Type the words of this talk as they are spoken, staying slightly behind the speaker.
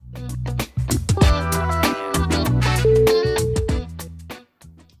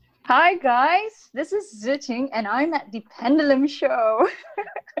Hi guys, this is Ziting and I'm at the Pendulum Show.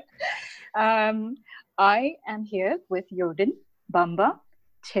 um, I am here with Yodhin, Bamba,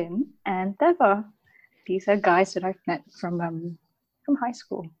 Tim, and Theva. These are guys that I've met from high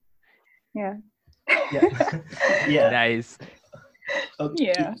school. Yeah. Yeah. Yeah. Nice.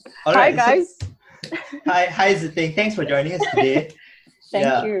 Okay. Yeah. All Hi right. guys. Hi, Ziting. Thanks for joining us today.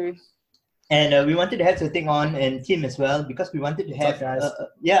 Thank you. And we wanted to have Ziting on and Tim as well because we wanted to have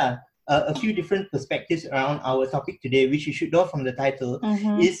a few different perspectives around our topic today, which you should know from the title,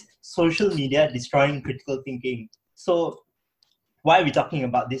 is social media destroying critical thinking. So why are we talking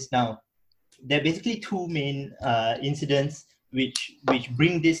about this now? There are basically two main incidents which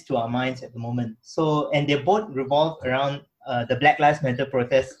bring this to our minds at the moment. So, and they both revolve around the Black Lives Matter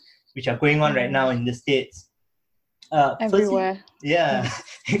protests, which are going on right now in the States. Everywhere.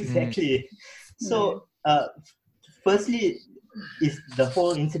 Exactly. So, firstly, is the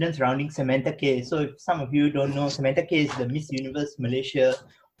whole incident surrounding Samantha K. So, if some of you don't know, Samantha K is the Miss Universe Malaysia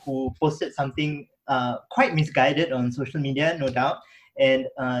who posted something quite misguided on social media, no doubt. And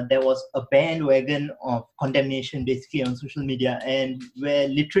there was a bandwagon of condemnation basically on social media, and where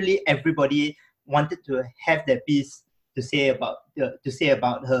literally everybody wanted to have their piece to say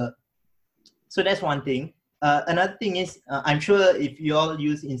about her. So that's one thing. Another thing is, I'm sure if you all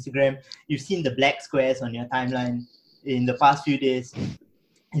use Instagram, you've seen the black squares on your timeline in the past few days.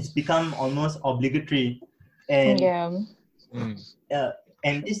 It's become almost obligatory, and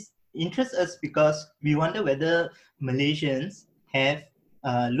and this interests us because we wonder whether Malaysians have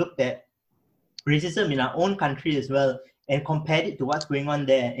looked at racism in our own country as well and compared it to what's going on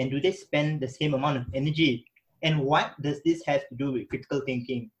there, and do they spend the same amount of energy, and what does this have to do with critical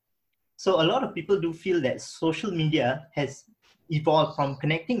thinking? So a lot of people do feel that social media has evolved from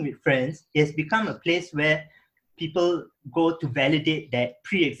connecting with friends. It has become a place where people go to validate their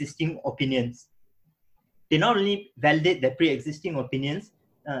pre-existing opinions. They not only validate their pre-existing opinions,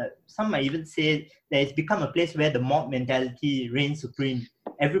 some might even say that it's become a place where the mob mentality reigns supreme.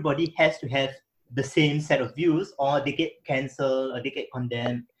 Everybody has to have the same set of views, or they get cancelled, or they get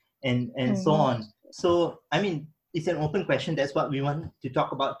condemned, and so on. So, I mean, it's an open question. That's what we want to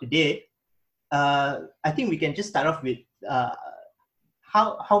talk about today. I think we can just start off with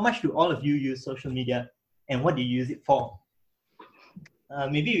how much do all of you use social media, and what do you use it for?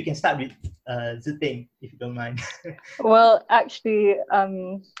 Maybe we can start with Ziting, if you don't mind. Well, actually,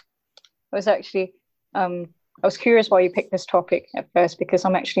 I was curious why you picked this topic at first, because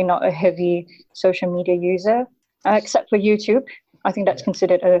I'm actually not a heavy social media user, except for YouTube. I think that's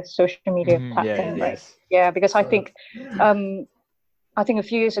considered a social media platform, right? Yes. Yeah, because I think a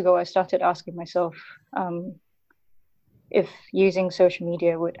few years ago I started asking myself if using social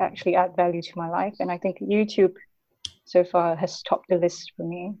media would actually add value to my life, and I think YouTube so far has topped the list for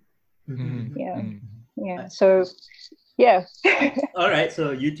me. So yeah. All right,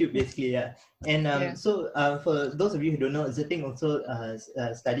 so YouTube basically, yeah. And so for those of you who don't know, Ziting also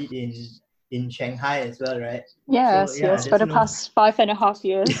studied in Shanghai as well, right? Yes, so, for the past 5.5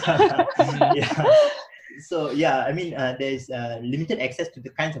 years. Yeah. So yeah, I mean, there's limited access to the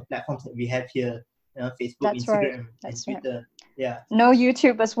kinds of platforms that we have here, Facebook, That's Instagram, right. and Twitter. Right. Yeah. No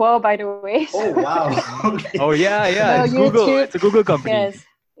YouTube as well, by the way. Oh wow. Okay. Oh yeah. No it's Google. YouTube. It's a Google company. Yes.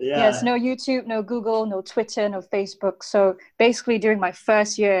 Yeah. Yes, no YouTube, no Google, no Twitter, no Facebook. So basically, during my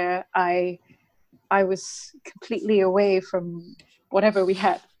first year, I was completely away from whatever we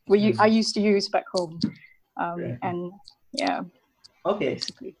had. I used to use back home, Right. and yeah. Okay.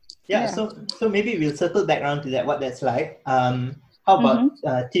 Basically. Yeah. So maybe we'll circle back around to that. What that's like. How about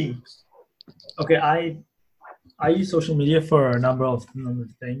Tim? Okay, I use social media for a number of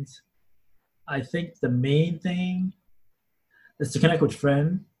things. I think the main thing is to connect with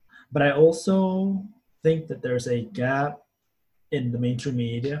friends, but I also think that there's a gap in the mainstream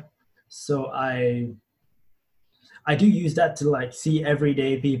media. So I do use that to like see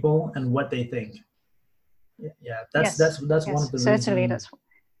everyday people and what they think. Yeah, that's one of the certainly reasons. That's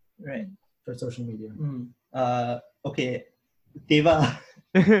right for social media. Okay, Theva.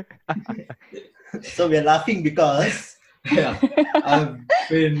 So we're laughing because I've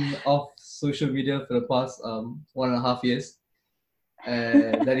been off social media for the past 1.5 years,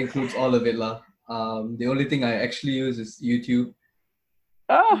 and that includes all of it lah. The only thing I actually use is YouTube.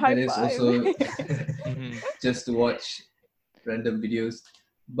 High that is five. also just to watch random videos,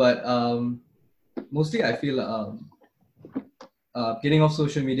 but mostly I feel getting off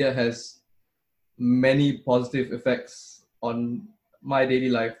social media has many positive effects on my daily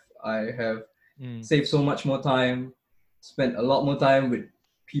life. I have saved so much more time, spent a lot more time with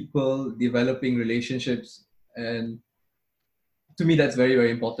people, developing relationships, and to me, that's very,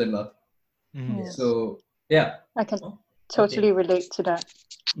 very important. Yes. So, yeah. I can totally relate to that.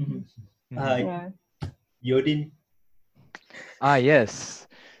 Uh, Yodhin. Yes.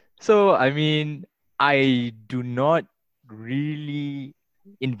 So, I mean, I do not really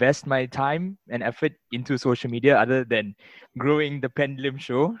invest my time and effort into social media other than growing the Pendulum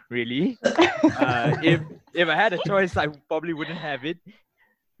Show, really. If I had a choice, I probably wouldn't have it,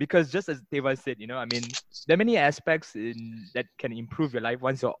 because just as Theva said, I mean, there are many aspects that can improve your life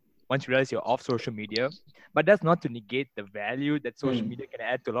once you realize you're off social media. But that's not to negate the value that social media can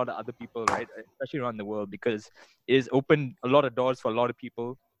add to a lot of other people, right? Especially around the world, because it has opened a lot of doors for a lot of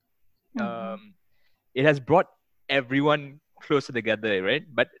people. It has brought everyone closer together, right?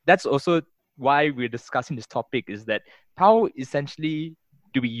 But that's also why we're discussing this topic, is that how essentially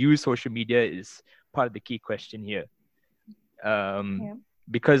do we use social media is part of the key question here.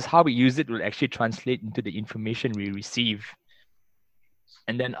 Because how we use it will actually translate into the information we receive.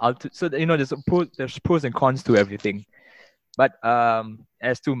 And then there's pros and cons to everything. But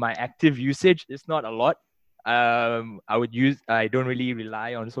as to my active usage, it's not a lot. I don't really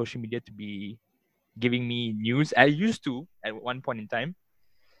rely on social media to be giving me news. I used to at one point in time,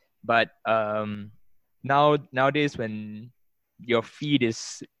 but nowadays, when your feed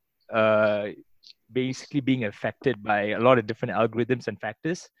is basically being affected by a lot of different algorithms and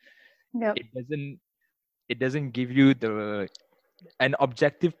factors, it doesn't give you an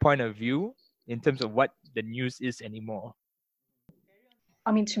objective point of view in terms of what the news is anymore.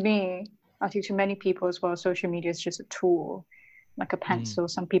 I mean, to me, I think to many people as well, social media is just a tool, like a pencil.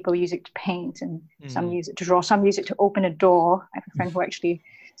 Some people use it to paint, and some use it to draw. Some use it to open a door. I have a friend who actually.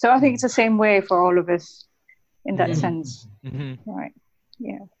 So I think it's the same way for all of us, in that sense. Right?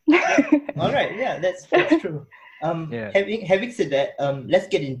 Yeah. All right. Yeah, that's true. Having said that, let's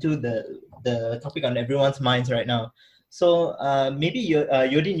get into the topic on everyone's minds right now. So maybe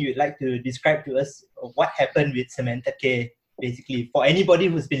Yodhin, you'd like to describe to us what happened with Samantha K. Basically, for anybody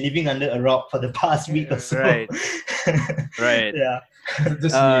who's been living under a rock for the past week or so. Right. Yeah.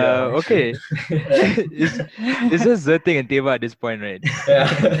 Okay. It's just Zerting and Theva at this point, right?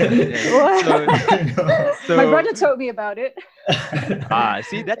 So, my brother told me about it.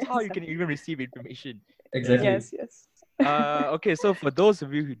 See, that's how you can even receive information. Exactly. Yes. Okay, so for those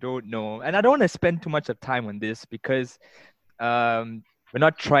of you who don't know, and I don't want to spend too much of time on this, because we're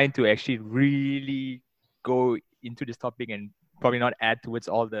not trying to actually really go into this topic and probably not add towards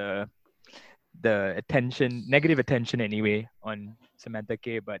all the negative attention anyway on Samantha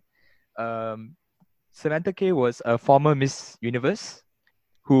K. But Samantha K was a former Miss Universe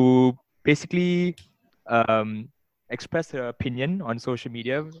who basically expressed her opinion on social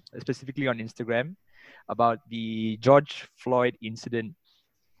media, specifically on Instagram, about the George Floyd incident.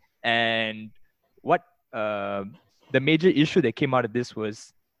 And what the major issue that came out of this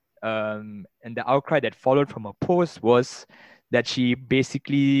was, and the outcry that followed from her post, was that she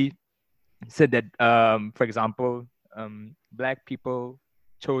basically said that, for example, Black people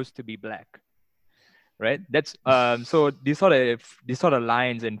chose to be Black, right? That's so these sort of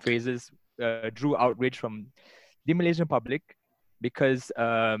lines and phrases drew outrage from the Malaysian public, because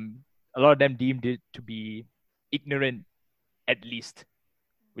a lot of them deemed it to be ignorant, at least.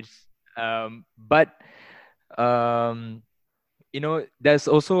 There's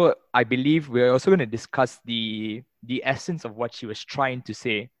also, I believe, we're also going to discuss the essence of what she was trying to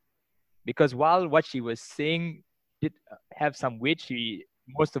say, because while what she was saying did have some weight,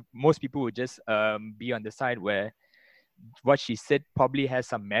 most people would just be on the side where what she said probably has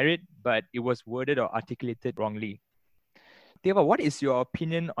some merit, but it was worded or articulated wrongly. Theva, what is your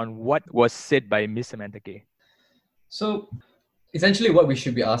opinion on what was said by Miss Samantha K? So, essentially, what we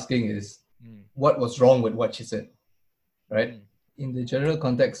should be asking is, what was wrong with what she said, right? In the general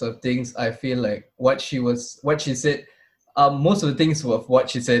context of things, I feel like what she said, most of the things of what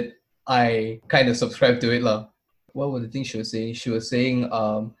she said, I kind of subscribe to it lah. What were the things she was saying? She was saying,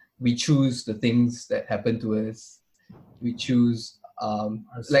 we choose the things that happen to us. We choose,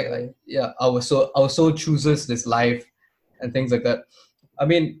 our soul chooses this life, and things like that. I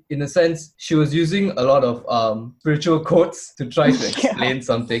mean, in a sense, she was using a lot of spiritual quotes to try to explain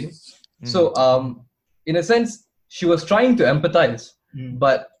something. So, in a sense, she was trying to empathize,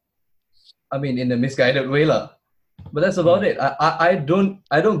 but I mean, in a misguided way lah. But that's about it. I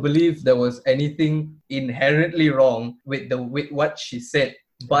don't believe there was anything inherently wrong with what she said,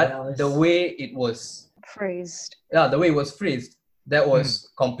 but the way it was phrased. Yeah, the way it was phrased, that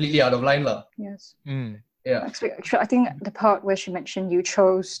was completely out of line lah. Yes. Yeah. I think the part where she mentioned you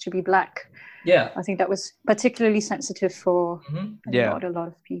chose to be Black. Yeah. I think that was particularly sensitive for a lot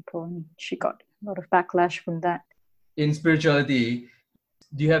of people, and she got a lot of backlash from that. in spirituality,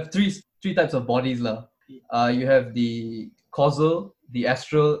 you have three types of bodies lah. You have the causal, the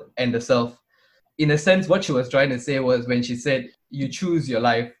astral, and the self. In a sense, what she was trying to say was, when she said you choose your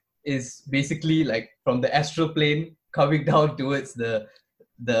life, is basically like from the astral plane coming down towards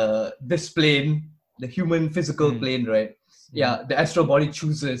this plane, the human physical plane, right? Yeah, the astral body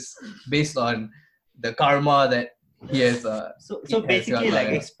chooses based on the karma that he has. So basically, like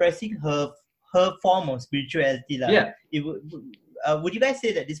expressing her form of spirituality, lah. Yeah. Would you guys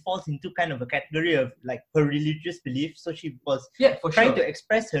say that this falls into kind of a category of like her religious belief? So she was for trying sure. to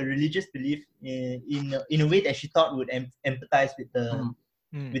express her religious belief in a way that she thought would empathize with the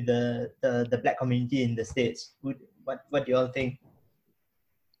with the Black community in the States. What do you all think?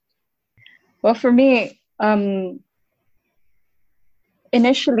 Well, for me,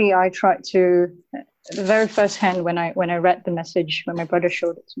 initially I tried to, the very first hand when I read the message, when my brother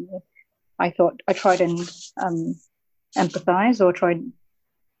showed it to me, I tried and empathize, or try and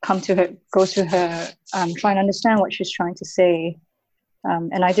go to her, try and understand what she's trying to say.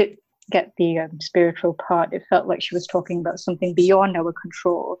 And I did get the spiritual part. It felt like she was talking about something beyond our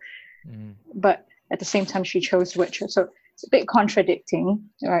control. But at the same time, she chose ritual. So it's a bit contradicting,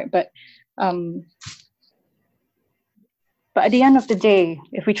 right? But at the end of the day,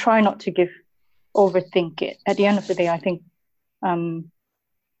 if we try not to overthink it, at the end of the day, I think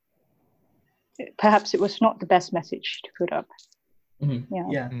perhaps it was not the best message to put up.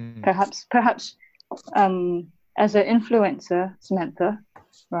 Perhaps as an influencer, Samantha,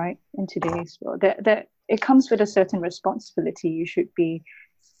 right, in today's world, that it comes with a certain responsibility. You should be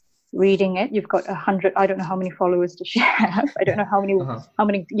reading it. You've got 100. I don't know how many followers does she have. I don't know how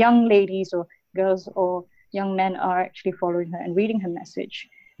many young ladies or girls or young men are actually following her and reading her message.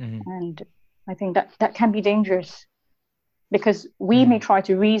 And I think that can be dangerous, because we may try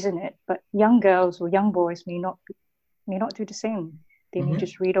to reason it, but young girls or young boys may not do the same. They may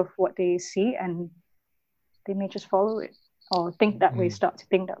just read off what they see, and they may just follow it or think that way, start to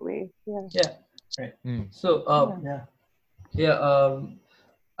think that way. Right. So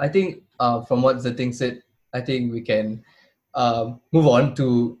I think from what Zating said, I think we can move on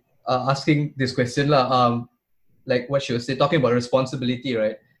to asking this question lah. Like what she was saying, talking about responsibility,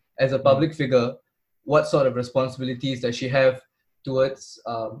 right? As a public figure, what sort of responsibilities does she have towards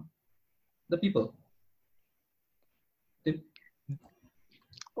the people?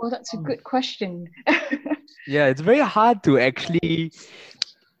 Well, that's a good question. Yeah, it's very hard to actually,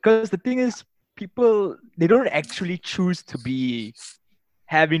 because the thing is, people, they don't actually choose to be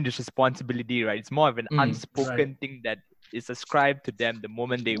having this responsibility, right? It's more of an unspoken thing that is ascribed to them the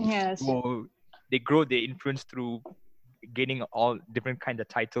moment they grow their influence through gaining all different kinds of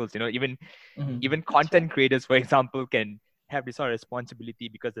titles. Even content creators, for example, can have this sort of responsibility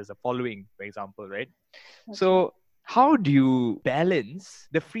because there's a following, for example, right? So how do you balance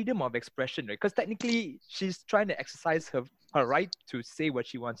the freedom of expression, right? Because technically she's trying to exercise her right to say what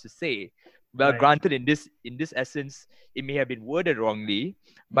she wants to say. Well, granted, in this essence, it may have been worded wrongly,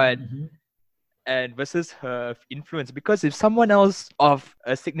 but and versus her influence, because if someone else of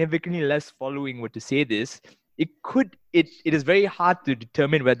a significantly less following were to say this, it is very hard to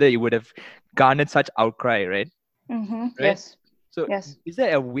determine whether it would have garnered such outcry, right? Right? Yes. So is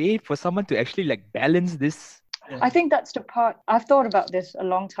there a way for someone to actually like balance this? I think that's the part. I've thought about this a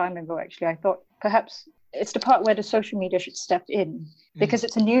long time ago, actually. I thought perhaps it's the part where the social media should step in, because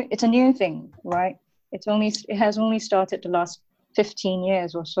it's a new thing, right? It has only started the last 15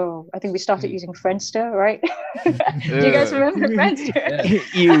 years or so. I think we started using Friendster, right? Do you guys remember Friendster?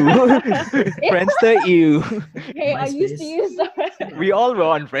 Friendster, Hey, I used to use that. We all were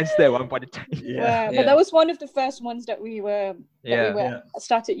on Friendster at one point in time. But that was one of the first ones that we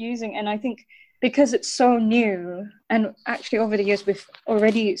started using. And I think because it's so new, and actually over the years, we've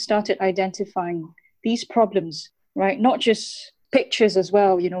already started identifying these problems, right? Not just pictures as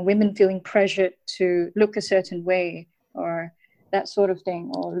well, women feeling pressured to look a certain way or that sort of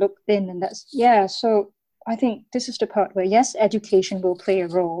thing, or look thin, and so I think this is the part where, yes, education will play a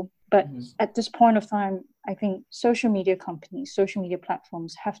role, but at this point of time, I think social media companies, social media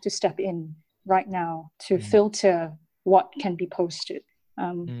platforms have to step in right now to filter what can be posted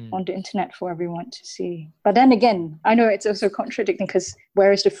on the internet for everyone to see. But then again, I know it's also contradicting, because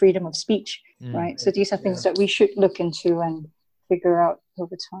where is the freedom of speech, right? So these are things that we should look into and figure out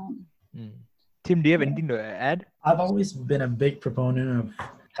over time. Tim, do you have anything to add? I've always been a big proponent of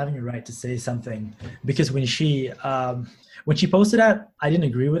having a right to say something, because when she posted that, I didn't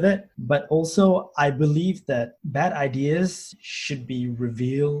agree with it, but also I believe that bad ideas should be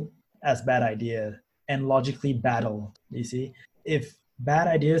revealed as bad idea and logically battle. You see, if bad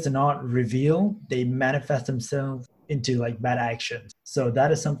ideas are not revealed, they manifest themselves into like bad actions. So that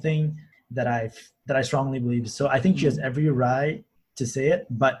is something that I strongly believe. So I think she has every right to say it,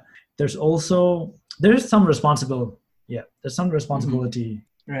 but there's some responsibility. Yeah, there's some responsibility.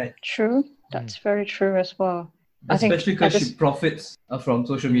 Right. True. That's very true as well. I think Especially because she profits from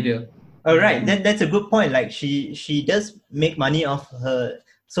social media. All right, that's a good point. Like she does make money off her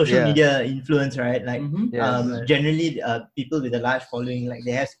social media influence, right? Like generally people with a large following, like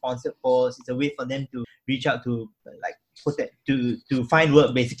they have sponsored posts. It's a way for them to reach out to like to find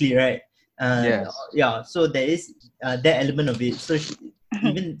work basically, right? So there is that element of it. So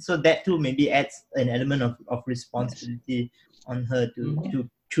even so that too maybe adds an element of responsibility on her to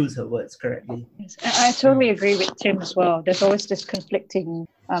choose her words correctly. Yes, I totally agree with Tim as well. There's always this conflicting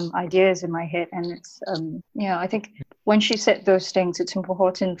ideas in my head, and it's I think when she said those things, it's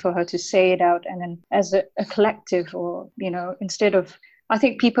important for her to say it out, and then as a collective, or instead of, I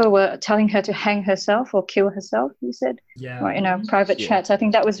think people were telling her to hang herself or kill herself, you said, right, in our private chats. I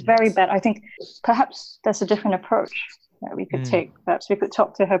think that was very bad. I think perhaps that's a different approach that we could take. Perhaps we could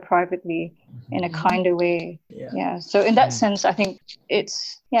talk to her privately in a kinder way. So in that sense, I think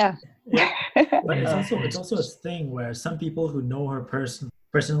it's But it's also a thing where some people who know her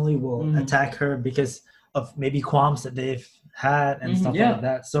personally will attack her because of maybe qualms that they've had and stuff like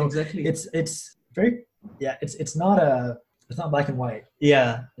that. So it's very it's not black and white.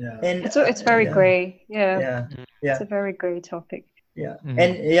 And it's very gray. It's a very gray topic. So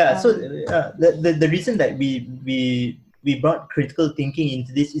the reason that we brought critical thinking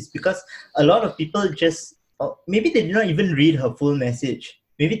into this is because a lot of people just maybe they did not even read her full message.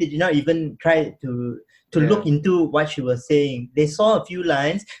 Maybe they did not even try to look into what she was saying. They saw a few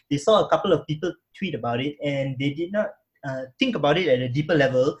lines, they saw a couple of people tweet about it, and they did not think about it at a deeper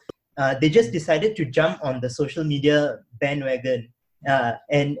level. They just decided to jump on the social media bandwagon.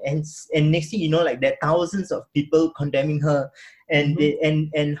 And next thing you know, like there are thousands of people condemning her, and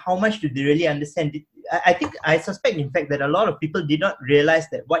and how much do they really understand it? I suspect, in fact, that a lot of people did not realize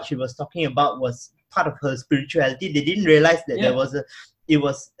that what she was talking about was part of her spirituality. They didn't realize that it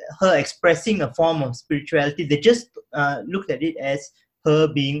was her expressing a form of spirituality. They just looked at it as her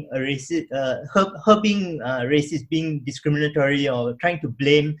being a racist, her being racist, being discriminatory, or trying to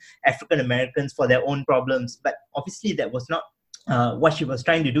blame African Americans for their own problems. But obviously, that was not what she was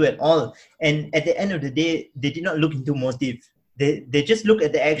trying to do at all. And at the end of the day, they did not look into motive. They just look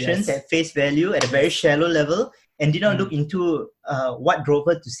at the actions at face value at a very shallow level, and did not look into what drove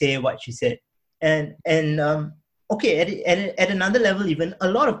her to say what she said. And at another level, even a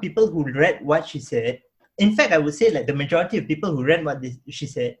lot of people who read what she said, in fact, I would say like the majority of people who read what she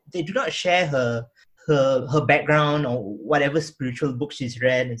said, they do not share her background or whatever spiritual book she's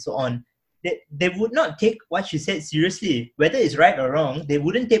read and so on. They would not take what she said seriously, whether it's right or wrong. They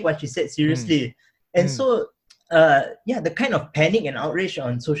wouldn't take what she said seriously. And so the kind of panic and outrage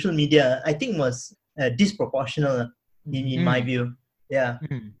on social media, I think, was disproportional in my view.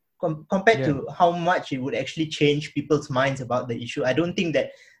 Compared to how much it would actually change people's minds about the issue. I don't think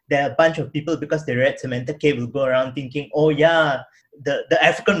that there are a bunch of people, because they read Samantha K, will go around thinking, the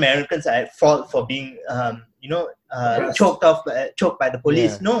African Americans are at fault for being choked by the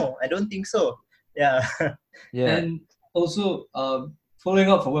police. No, I don't think so. And also following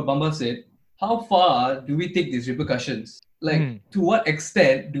up from what Bamba said, how far do we take these repercussions? Like to what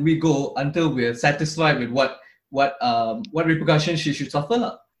extent do we go until we're satisfied with what repercussions she should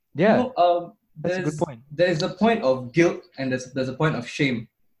suffer? That's a good point. There's a point of guilt and there's a point of shame.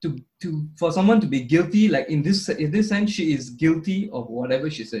 For someone to be guilty, like in this sense, she is guilty of whatever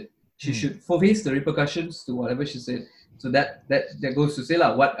she said. She should face the repercussions to whatever she said. So that goes to say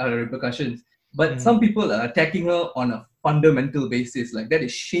what are the repercussions. But some people are attacking her on a fundamental basis, like that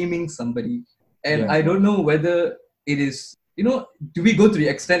is shaming somebody. And I don't know whether it is, do we go to the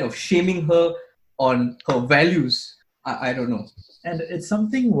extent of shaming her on her values? I don't know. And it's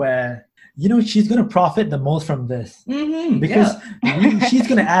something where she's going to profit the most from this, because she's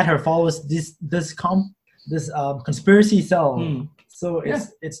going to add her followers this conspiracy cell. So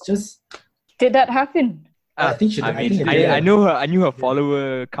it's just. Did that happen? I think she. I knew her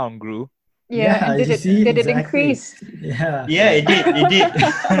follower count grew. Yeah, and did it increase? Yeah, it did.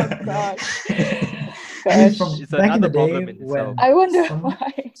 Oh, God. It's back in the another problem day in when itself. I wonder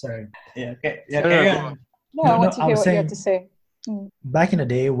why. Sorry. Carry on. No, I want to hear what you have to say. Back in the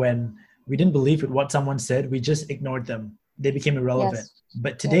day when we didn't believe in what someone said, we just ignored them. They became irrelevant. Yes.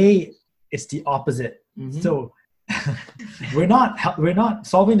 But today, it's the opposite. So we're not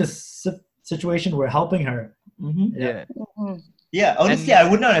solving the situation. We're helping her. Yeah, honestly, I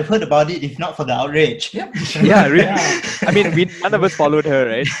would not have heard about it if not for the outrage. Really. I mean, none of us followed her,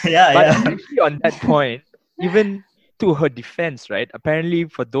 right? But actually on that point, even to her defense, right? Apparently,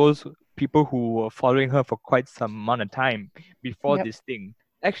 for those people who were following her for quite some amount of time before Yep. this thing,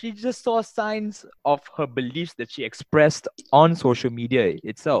 actually just saw signs of her beliefs that she expressed on social media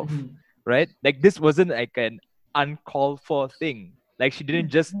itself, right? Like this wasn't like an uncalled for thing. Like she didn't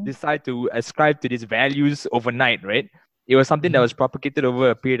just decide to ascribe to these values overnight, right? It was something that was propagated over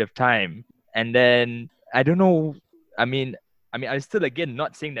a period of time. And then I don't know. I mean, I'm still again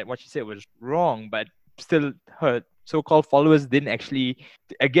not saying that what she said was wrong, but still her so-called followers didn't actually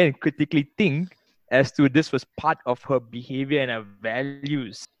again critically think as to this was part of her behavior and her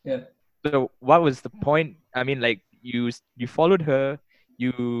values. Yeah. So what was the point? I mean, like you followed her,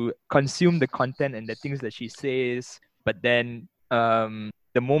 you consume the content and the things that she says, but then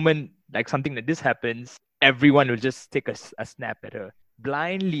the moment like something like this happens, everyone will just take a snap at her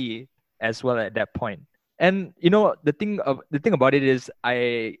blindly as well at that point. And you know the thing about it is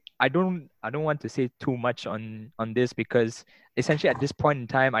I don't want to say too much on this, because essentially at this point in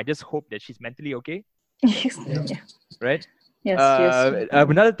time I just hope that she's mentally okay, Yeah. right? Yes.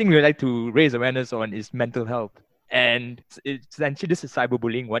 Another thing we like to raise awareness on is mental health, and it's essentially this is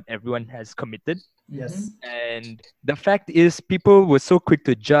cyberbullying, what everyone has committed. Yes. And the fact is, people were so quick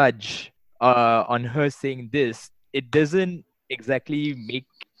to judge on her saying this. It doesn't exactly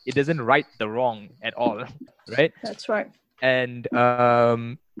it doesn't right the wrong at all, right? That's right. And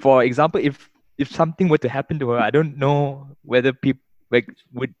for example, if something were to happen to her, I don't know whether people like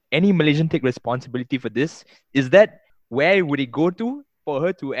would any Malaysian take responsibility for this. Is that where would it go to for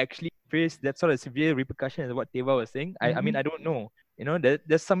her to actually face that sort of severe repercussion, as what Teva was saying? I mean, I don't know. You know,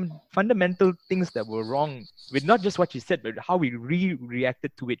 there's some fundamental things that were wrong with not just what she said, but how we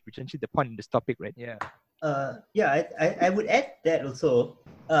reacted to it, which is actually the point in this topic, right? Yeah. I would add that also.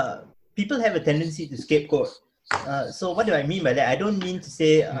 People have a tendency to scapegoat. So what do I mean by that? I don't mean to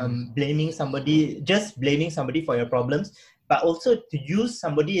say blaming somebody for your problems, but also to use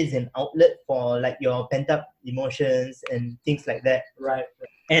somebody as an outlet for like your pent up emotions and things like that. Right.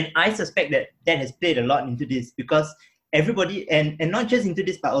 And I suspect that has played a lot into this, because everybody, and not just into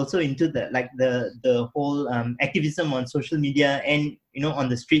this, but also into the whole activism on social media and on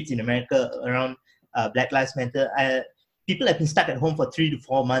the streets in America around Black Lives Matter. People have been stuck at home for 3 to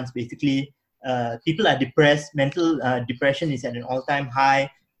 4 months basically. People are depressed. Mental depression is at an all-time high.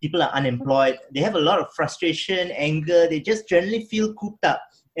 People are unemployed. They have a lot of frustration, anger. They just generally feel cooped up.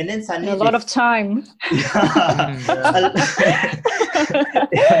 And then suddenly a lot of time.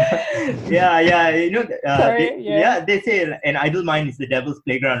 They say an idle mind is the devil's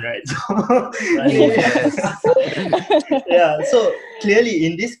playground, right? So clearly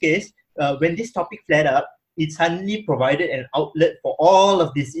in this case, when this topic flared up, it suddenly provided an outlet for all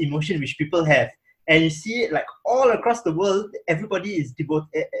of this emotion which people have. And you see it like all across the world, everybody is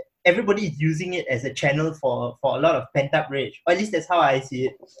using it as a channel for a lot of pent-up rage. Or at least that's how I see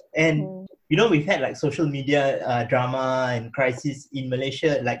it. And we've had like social media drama and crisis in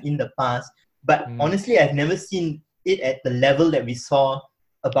Malaysia like in the past, but honestly I've never seen it at the level that we saw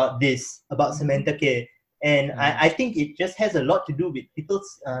about Samantha K. And I think it just has a lot to do with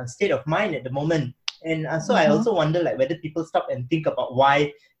people's state of mind at the moment. And so I also wonder like whether people stop and think about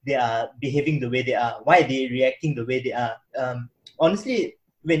why they are behaving the way they are, why they're reacting the way they are. Honestly,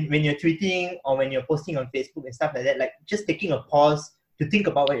 when you're tweeting or when you're posting on Facebook and stuff like that, like just taking a pause to think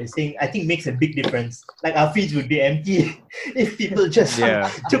about what you're saying, I think makes a big difference. Like our feeds would be empty if people just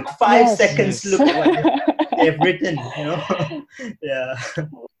took 5 seconds to look at what they've written, Yeah.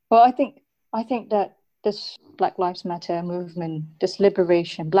 Well, I think that this Black Lives Matter movement, this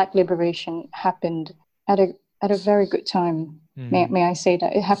Black liberation happened at a very good time. May I say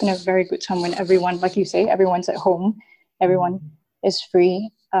that? It happened at a very good time when everyone, like you say, everyone's at home, everyone is free,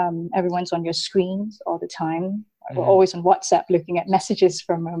 everyone's on your screens all the time. We're always on WhatsApp looking at messages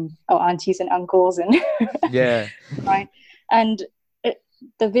from our aunties and uncles and right. And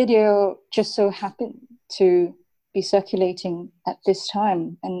the video just so happened to be circulating at this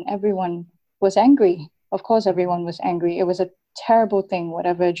time, and everyone was angry. Of course, everyone was angry. It was a terrible thing,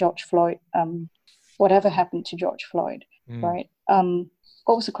 whatever happened to George Floyd, right?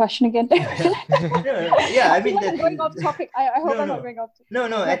 What was the question again? I mean, I'm going off topic. I hope I'm not going off topic.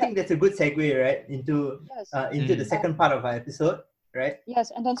 No, I think that's a good segue, right, into the second part of our episode, right?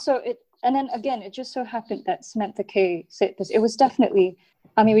 Yes, and then again, it just so happened that Samantha K said this. It was definitely,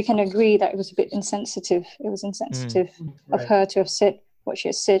 I mean, we can agree that it was a bit insensitive. It was insensitive of her to have said what she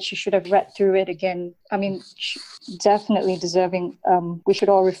has said. She should have read through it again. I mean, definitely deserving. We should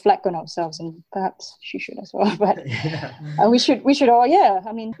all reflect on ourselves, and perhaps she should as well. But we should all. Yeah,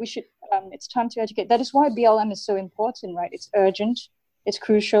 I mean, we should. It's time to educate. That is why BLM is so important, right? It's urgent, it's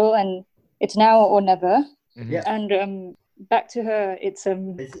crucial, and it's now or never. Yeah. And back to her, it's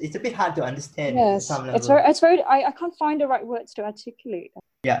It's a bit hard to understand. yes, at some it's level. very I can't find the right words to articulate.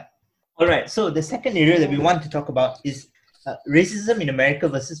 Yeah. All right. So the second area that we want to talk about is racism in America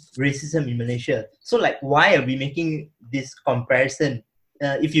versus racism in Malaysia. So like, why are we making this comparison?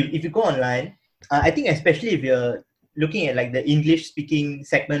 If you go online, I think especially if you're looking at like the English speaking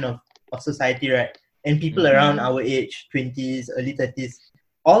segment of society, right, and people around our age, 20s, early 30s,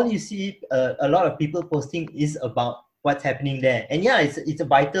 all you see a lot of people posting is about what's happening there. And yeah, it's a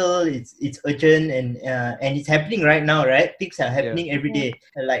vital, it's urgent, and it's happening right now, right? Things are happening every day.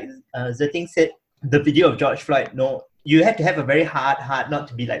 Like Zething said, the video of George Floyd, no, you have to have a very hard heart not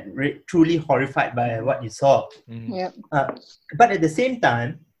to be like truly horrified by what you saw. But at the same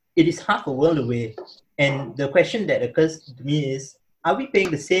time, it is half a world away. And the question that occurs to me is, are we paying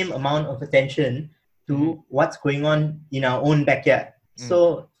the same amount of attention to what's going on in our own backyard?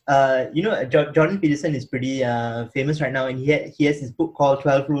 So, Jordan Peterson is pretty famous right now, and he has his book called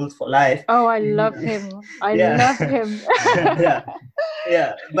 12 Rules for Life. Oh, I love him. I love him.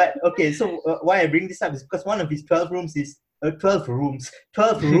 Yeah. But okay, so why I bring this up is because one of his 12 rules is 12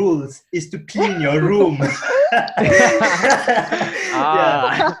 rules is to clean your room.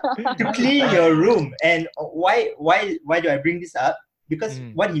 To clean your room. And why do I bring this up? Because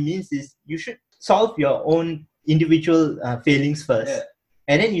what he means is you should solve your own individual failings first,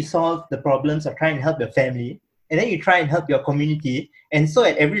 and then you solve the problems of trying to help your family, and then you try and help your community. And so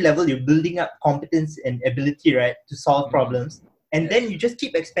at every level you're building up competence and ability, right, to solve problems. And then you just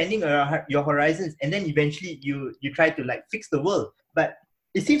keep expanding your horizons, and then eventually you try to like fix the world. But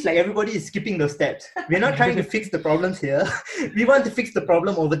it seems like everybody is skipping those steps. We're not trying to fix the problems here. We want to fix the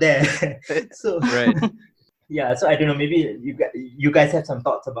problem over there. So yeah, so I don't know, maybe you guys have some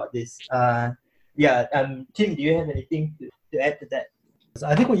thoughts about this. Tim, do you have anything to add to that?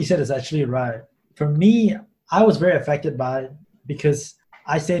 I think what you said is actually right. For me, I was very affected by it because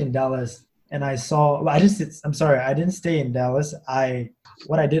I stayed in Dallas and I saw. I didn't stay in Dallas.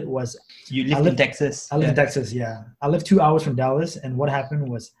 What I did was you lived in Texas. I lived in Texas. Yeah, I lived 2 hours from Dallas, and what happened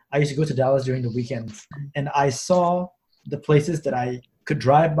was I used to go to Dallas during the weekends, and I saw the places that I could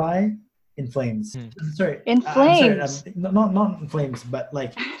drive by in flames. Sorry, in flames. Not in flames, but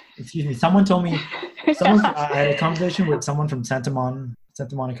like, excuse me. Someone told me. I had a conversation with someone from Santa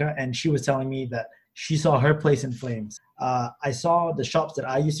Monica, and she was telling me that she saw her place in flames. I saw the shops that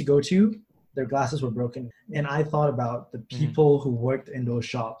I used to go to, their glasses were broken. And I thought about the people who worked in those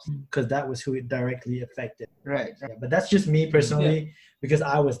shops because that was who it directly affected. Right. Yeah, but that's just me personally because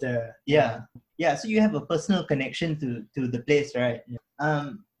I was there. Yeah. So you have a personal connection to the place, right?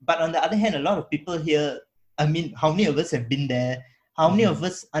 But on the other hand, a lot of people here, I mean, how many of us have been there? How many of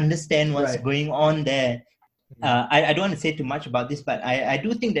us understand what's going on there? I don't want to say too much about this, but I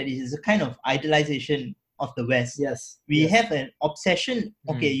do think that it is a kind of idolization of the West. Yes. We have an obsession.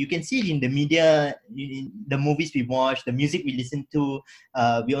 Okay, you can see it in the media, in the movies we watch, the music we listen to.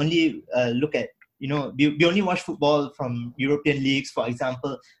 We only look at, we only watch football from European leagues, for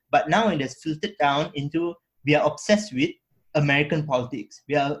example. But now it has filtered down into, we are obsessed with American politics.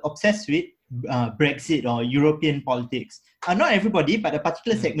 We are obsessed with Brexit or European politics. Not everybody, but a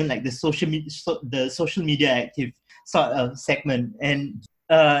particular segment like the social media active sort of segment. And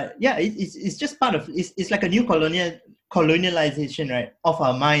it's just part of it's like a new colonialization, right, of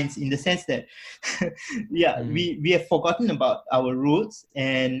our minds, in the sense that we have forgotten about our roots,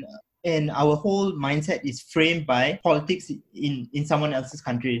 and our whole mindset is framed by politics in someone else's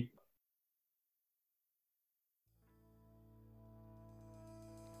country.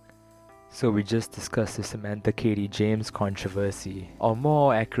 So we just discussed the Samantha Katie James controversy, or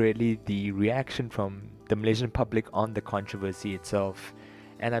more accurately, the reaction from the Malaysian public on the controversy itself.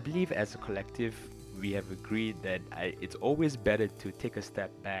 And I believe as a collective, we have agreed that it's always better to take a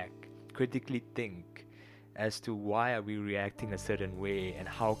step back, critically think as to why are we reacting a certain way, and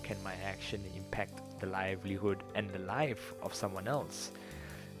how can my action impact the livelihood and the life of someone else.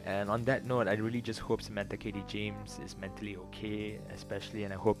 And on that note, I really just hope Samantha Katie James is mentally okay, especially,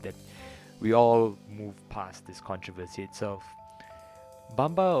 and I hope that we all move past this controversy itself.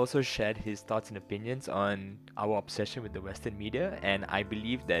 Bamba also shared his thoughts and opinions on our obsession with the Western media, and I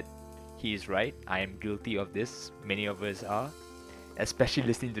believe that he is right. I am guilty of this. Many of us are, especially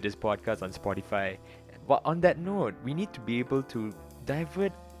listening to this podcast on Spotify. But on that note, we need to be able to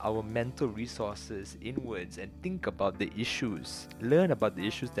divert our mental resources inwards and think about the issues, learn about the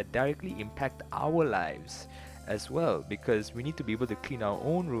issues that directly impact our lives as well, because we need to be able to clean our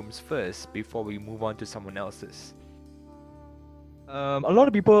own rooms first before we move on to someone else's. A lot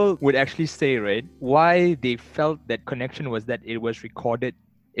of people would actually say, right, why they felt that connection was that it was recorded.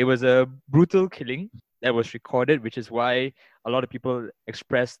 It was a brutal killing, that was recorded, which is why a lot of people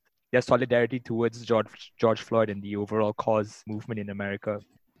expressed their solidarity towards George Floyd and the overall cause movement in America.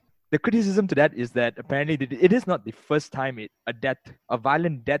 The criticism to that is that apparently it is not the first time a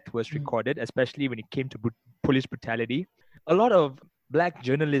violent death was recorded, especially when it came to police brutality. A lot of Black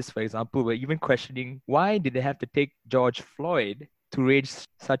journalists, for example, were even questioning why did they have to take George Floyd to raise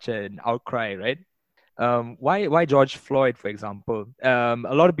such an outcry, right? Why George Floyd, for example? A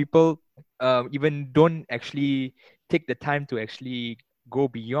lot of people even don't actually take the time to actually go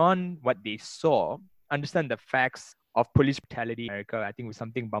beyond what they saw, understand the facts of police brutality in America. I think was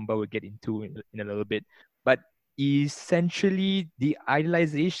something Bamba will get into in a little bit. But essentially, the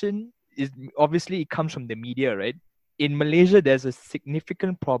idealization is obviously it comes from the media, right? In Malaysia, there's a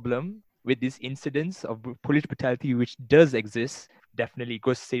significant problem with these incidents of police brutality, which does exist. Definitely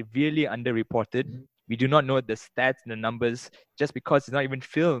goes severely underreported. We do not know the stats and the numbers. Just because it's not even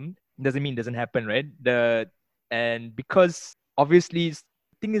filmed doesn't mean it doesn't happen, right? And because obviously the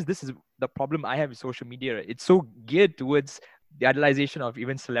thing is, this is the problem I have with social media. Right? It's so geared towards the idolization of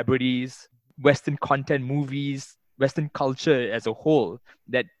even celebrities, Western content, movies, Western culture as a whole,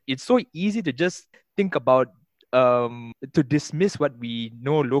 that it's so easy to just think about to dismiss what we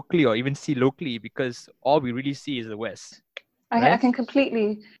know locally or even see locally, because all we really see is the West. I can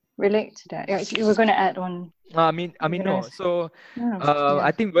completely relate to that. Yeah, you were going to add on. No. So Yeah.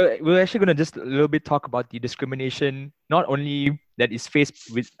 I think we're actually going to just a little bit talk about the discrimination, not only that is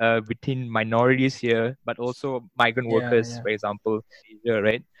faced with between minorities here, but also migrant workers, for example, here,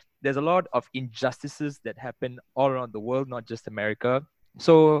 right? There's a lot of injustices that happen all around the world, not just America.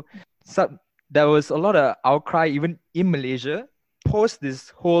 So there was a lot of outcry even in Malaysia post this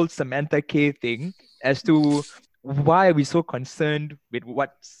whole Samantha K thing as to why are we so concerned with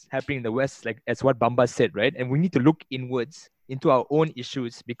what's happening in the West, like as what Bamba said, right? And we need to look inwards into our own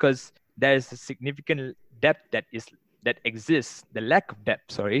issues, because there is a significant depth that exists, the lack of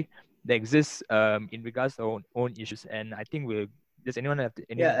depth, that exists in regards to our own issues. And I think does anyone have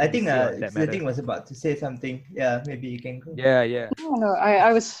anything I think to say on that matter? Sitting was about to say something. Yeah, maybe you can go. Yeah. No,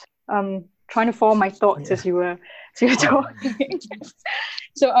 I was trying to form my thoughts as you were talking.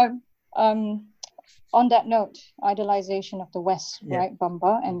 So on that note, idolization of the West, right,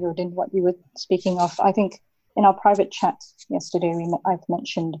 Bamba and Yodhin, what you were speaking of, I think in our private chat yesterday, I've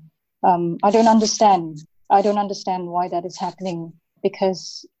mentioned, I don't understand why that is happening,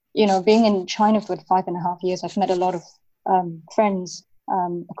 because, being in China for 5.5 years, I've met a lot of friends,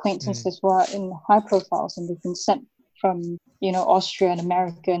 acquaintances who are in high profiles, and they've been sent from, Austria and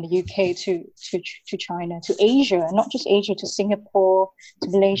America and the UK to China, to Asia, and not just Asia, to Singapore, to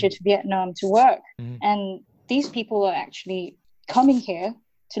Malaysia, to Vietnam, to work. And these people are actually coming here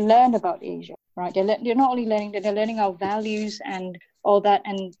to learn about Asia, right? They're not only learning, they're learning our values and all that.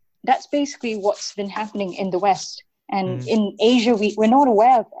 And that's basically what's been happening in the West. And in Asia, we're not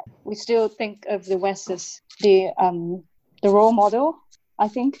aware of that. We still think of the West as the role model, I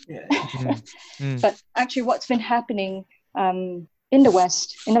think. But actually what's been happening in the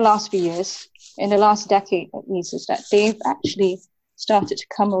West in the last few years, in the last decade at least, is that they've actually started to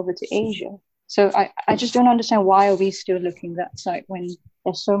come over to Asia. So I just don't understand, why are we still looking that side when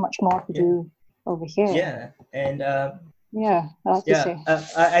there's so much more to do over here? Yeah, and I like to say.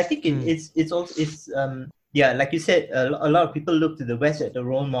 I think it's also like you said, a lot of people look to the West as the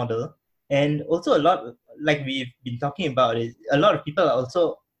role model, and also a lot, like we've been talking about, is a lot of people are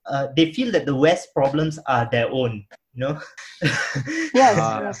also they feel that the West problems are their own.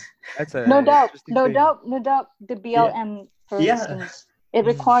 Yes. That's a no doubt. The BLM, for instance, it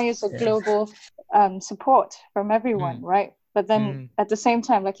requires a global support from everyone, right? But then at the same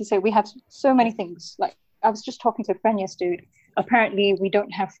time, like you say, we have so many things. Like I was just talking to a friend yesterday. Apparently, we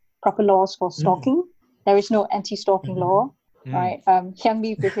don't have proper laws for stalking. There is no anti-stalking law. Right,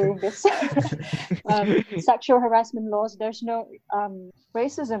 Hyangmi, if you're hearing this, sexual harassment laws. There's no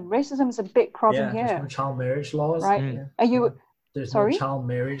racism. Racism is a big problem here. There's no child marriage laws. Right? There's no child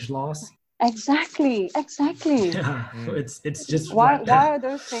marriage laws. Exactly. Yeah. So it's just why are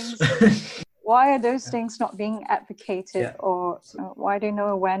those things? Why are those things not being advocated, or why are there no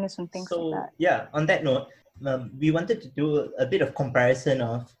awareness and things like that? On that note, we wanted to do a bit of comparison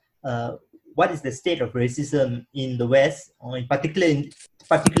of what is the state of racism in the West, or particularly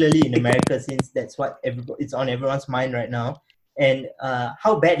in America, since that's what it's on everyone's mind right now, and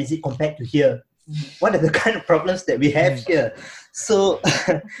how bad is it compared to here? What are the kind of problems that we have here? So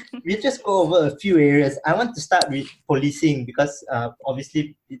we'll just go over a few areas. I want to start with policing, because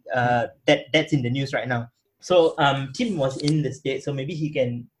obviously that's in the news right now. So Tim was in the States, so maybe he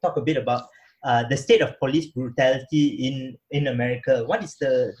can talk a bit about the state of police brutality in America. What is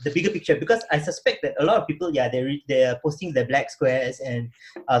the bigger picture? Because I suspect that a lot of people, they're posting their black squares and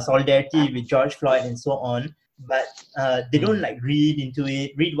solidarity with George Floyd and so on, but they don't like read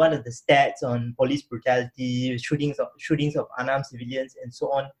what are the stats on police brutality, shootings of unarmed civilians and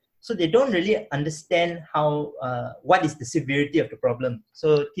so on. So they don't really understand how what is the severity of the problem.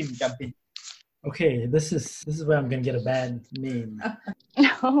 So Tim, jump in. Okay, this is where I'm gonna get a bad name.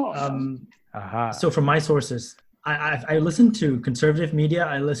 Aha. So from my sources, I listen to conservative media,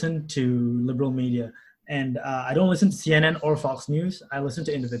 I listen to liberal media, and I don't listen to CNN or Fox News. I listen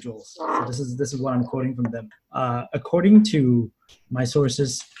to individuals. So this is what I'm quoting from them. According to my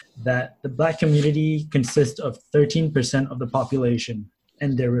sources, that the Black community consists of 13% of the population,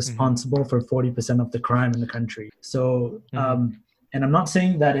 and they're responsible for 40% of the crime in the country. So, and I'm not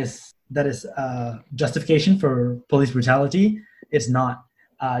saying that is justification for police brutality. It's not.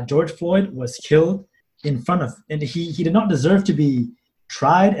 George Floyd was killed in front of, and he did not deserve to be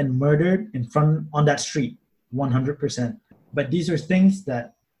tried and murdered on that street, 100%. But these are things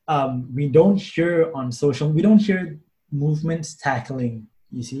that we don't hear on social. We don't hear movements tackling.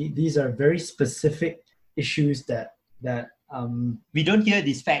 You see, these are very specific issues that we don't hear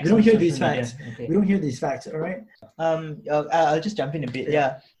these facts. We don't hear these facts. Okay. We don't hear these facts. All right. I'll just jump in a bit.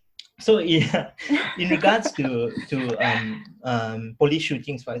 Yeah. So in regards to police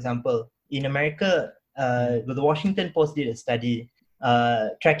shootings, for example, in America, the Washington Post did a study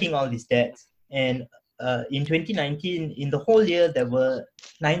tracking all these deaths, and in 2019, in the whole year, there were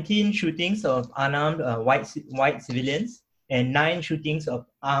 19 shootings of unarmed white civilians and 9 shootings of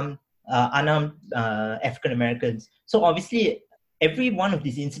unarmed African Americans. So obviously, every one of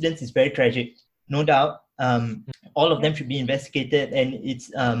these incidents is very tragic, no doubt. All of them should be investigated, and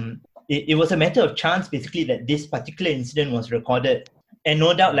it was a matter of chance, basically, that this particular incident was recorded. And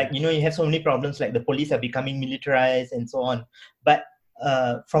no doubt, you have so many problems, like the police are becoming militarized and so on. But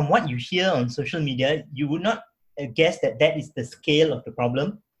from what you hear on social media, you would not guess that is the scale of the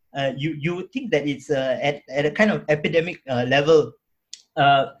problem. You would think that it's at a kind of epidemic level.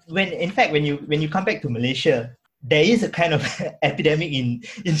 When in fact, when you come back to Malaysia, there is a kind of epidemic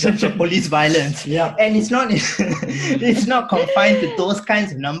in terms of police violence. Yeah. And it's not confined to those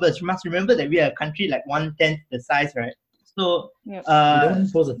kinds of numbers. You must remember that we are a country like 1/10 the size, right? So we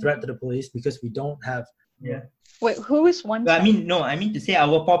don't pose a threat to the police because we don't have. Yeah. Wait, who is one? I mean to say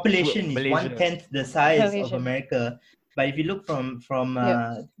our population is Malaysia. 1/10 the size of Malaysia. America. But if you look from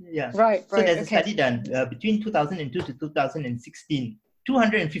Right. So there's a study done between 2002 to 2016,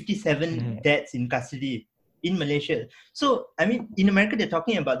 257 deaths in custody in Malaysia. So, I mean, in America, they're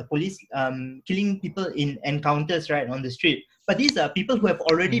talking about the police killing people in encounters, right, on the street. But these are people who have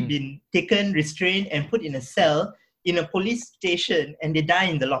already been taken, restrained, and put in a cell in a police station, and they die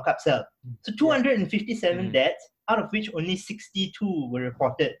in the lockup cell. So 257 deaths, out of which only 62 were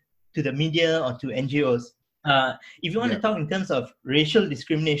reported to the media or to NGOs. If you want to talk in terms of racial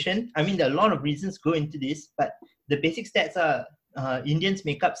discrimination, I mean, there are a lot of reasons go into this, but the basic stats are Indians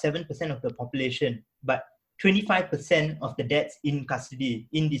make up 7% of the population, but 25% of the deaths in custody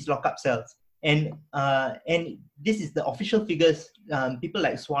in these lockup cells. And this is the official figures. People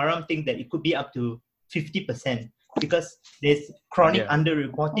like Swaram think that it could be up to 50% because there's chronic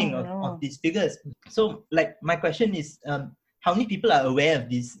underreporting of these figures. So, like, my question is, how many people are aware of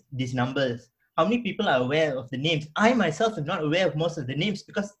these numbers? How many people are aware of the names? I myself am not aware of most of the names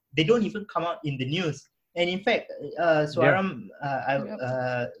because they don't even come out in the news. And in fact, Swaram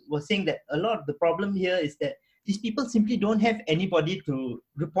was saying that a lot of the problem here is that these people simply don't have anybody to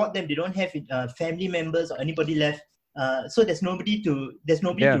report them. They don't have family members or anybody left. So there's nobody to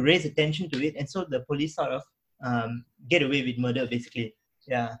raise attention to it. And so the police sort of get away with murder, basically.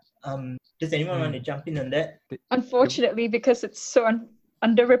 Yeah. Does anyone want to jump in on that? Unfortunately, because it's so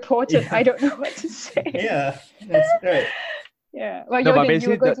underreported, I don't know what to say. Yeah, that's right. Yeah. Well, No, but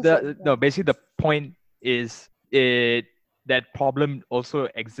Yodhin, basically the point is that problem also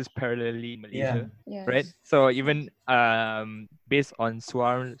exists parallelly in Malaysia, right? So even based on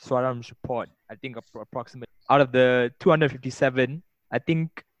Swaram's report, I think approximately out of the 257, I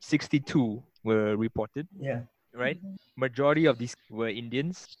think 62 were reported. Yeah. Right. Majority of these were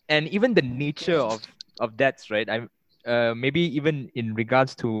Indians, and even the nature of deaths, right? Maybe even in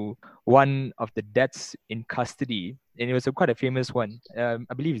regards to one of the deaths in custody, and it was quite a famous one.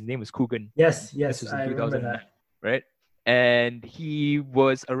 I believe his name was Coogan. Yes, This was in I remember that. Right? And he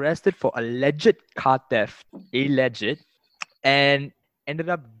was arrested for alleged car theft, and ended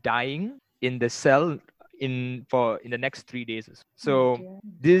up dying in the cell in the next 3 days. So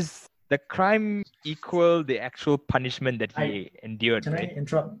the crime equal the actual punishment that he endured. Can I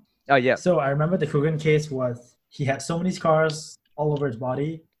interrupt? Oh yeah. So I remember the Coogan case was he had so many scars all over his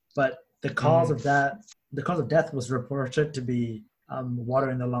body, but the cause of death was reported to be water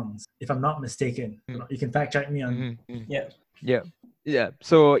in the lungs, if I'm not mistaken. You can fact check me on. Yeah.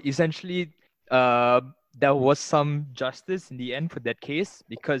 So essentially, there was some justice in the end for that case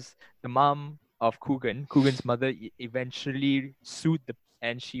because the mom of Coogan's mother, eventually sued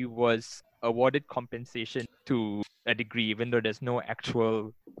and she was awarded compensation to a degree, even though there's no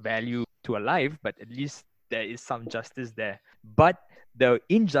actual value to a life, but at least there is some justice there. But the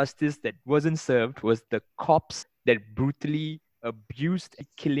injustice that wasn't served was the cops that brutally abused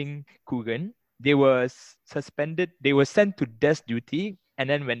killing Coogan. They were suspended, they were sent to desk duty, and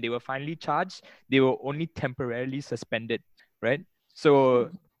then when they were finally charged, they were only temporarily suspended, right?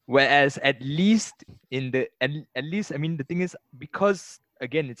 So whereas at least I mean, the thing is, because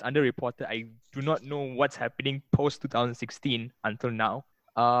again it's underreported, I do not know what's happening post 2016 until now.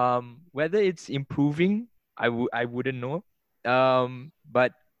 Whether it's improving, I wouldn't know.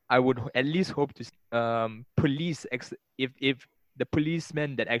 But I would at least hope to see, police if the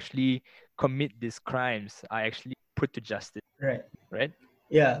policemen that actually commit these crimes are actually put to justice. Right.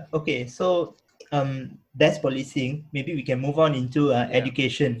 Yeah. Okay. So that's policing. Maybe we can move on into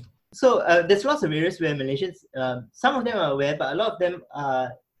education. So there's lots of areas where Malaysians, some of them are aware, but a lot of them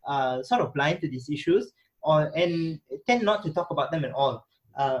are sort of blind to these issues, and tend not to talk about them at all.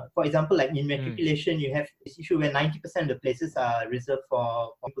 For example, like in matriculation, you have this issue where 90% of the places are reserved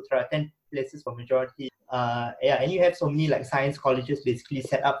for Putra, 10 places for majority. And you have so many like science colleges basically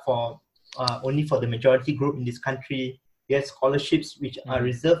set up for only for the majority group in this country. You have scholarships which are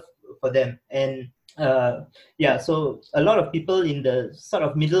reserved for them, and so a lot of people in the sort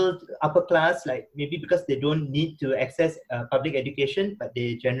of middle upper class, like maybe because they don't need to access public education, but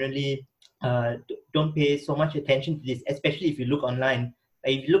they generally don't pay so much attention to this, especially if you look online.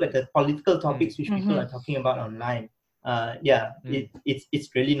 If you look at the political topics which people are talking about online, it's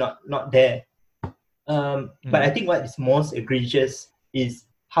really not there. But I think what is most egregious is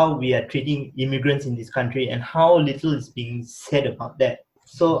how we are treating immigrants in this country and how little is being said about that.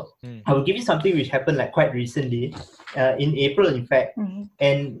 So I will give you something which happened like quite recently, in April, in fact,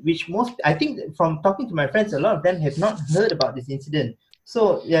 and which I think from talking to my friends, a lot of them have not heard about this incident.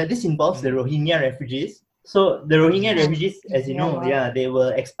 So this involves the Rohingya refugees. So the Rohingya refugees, as you know, they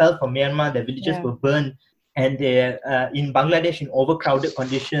were expelled from Myanmar. Their villages were burned, and they're in Bangladesh in overcrowded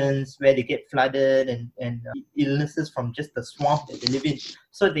conditions where they get flooded and illnesses from just the swamp that they live in.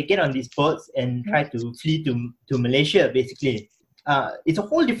 So they get on these boats and try to flee to Malaysia, basically. It's a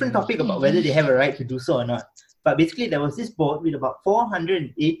whole different topic about whether they have a right to do so or not. But basically, there was this boat with about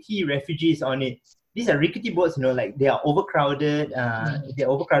 480 refugees on it. These are rickety boats, like they are overcrowded.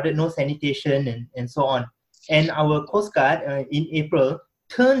 No sanitation and so on. And our Coast Guard in April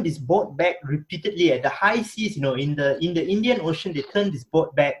turned this boat back repeatedly at the high seas. In the Indian Ocean, they turned this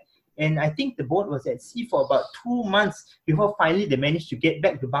boat back. And I think the boat was at sea for about 2 months before finally they managed to get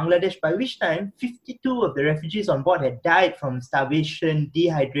back to Bangladesh, by which time 52 of the refugees on board had died from starvation,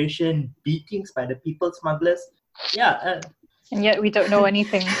 dehydration, beatings by the people smugglers. And yet we don't know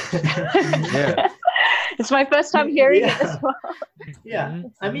anything. It's my first time hearing it as well.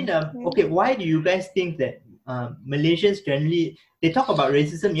 I mean, okay, why do you guys think that Malaysians generally, they talk about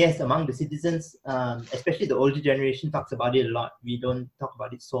racism, yes, among the citizens, especially the older generation talks about it a lot. We don't talk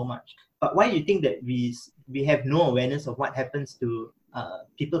about it so much. But why do you think that we have no awareness of what happens to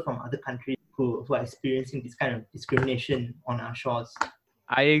people from other countries who are experiencing this kind of discrimination on our shores?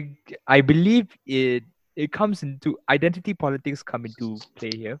 I believe it comes into identity politics come into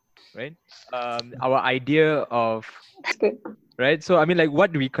play here, right? Our idea of right. So I mean, like,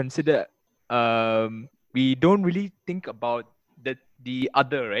 what do we consider? We don't really think about the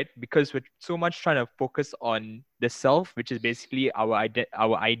other, right? Because we're so much trying to focus on the self, which is basically our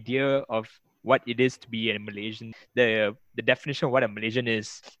idea of what it is to be a Malaysian, the definition of what a Malaysian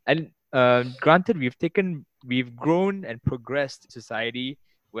is. And granted, we've grown and progressed in society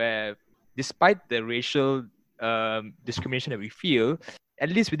where, despite the racial discrimination that we feel, at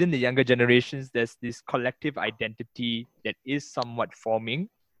least within the younger generations, there's this collective identity that is somewhat forming.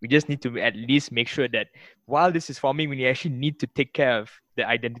 We just need to at least make sure that while this is forming, we actually need to take care of the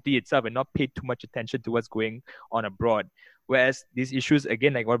identity itself and not pay too much attention to what's going on abroad. Whereas these issues,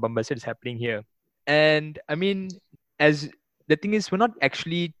 again, like what Bamba said, is happening here. And I mean, as the thing is, we're not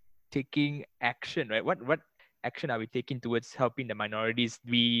actually taking action, right? What action are we taking towards helping the minorities?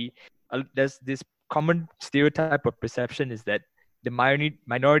 There's this common stereotype of perception is that the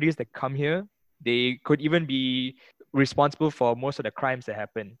minorities that come here, they could even be responsible for most of the crimes that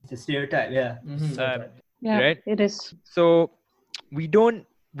happen. It's a stereotype, right? It is. So we don't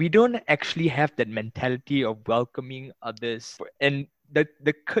we don't actually have that mentality of welcoming others. And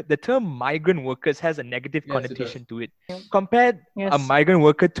the term migrant workers has a negative Yes, it does. connotation to it. Compare a Yes. migrant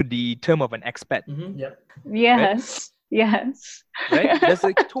worker to the term of an expat, Mhm. Yep. Yes. Yes. right? There's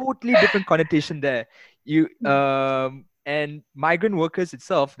a totally different connotation there. And migrant workers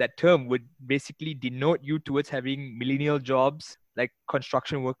itself, that term would basically denote you towards having millennial jobs like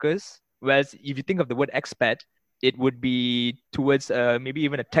construction workers. Whereas if you think of the word expat, it would be towards maybe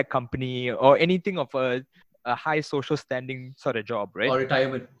even a tech company or anything of a high social standing sort of job, right? Or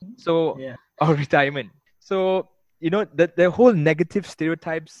retirement. So Yeah. or retirement. So the whole negative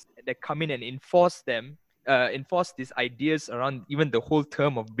stereotypes that come in and enforce these ideas around even the whole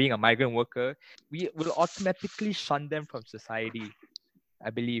term of being a migrant worker, we will automatically shun them from society. I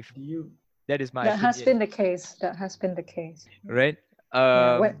believe that is my That has opinion, been the case. That has been the case. right?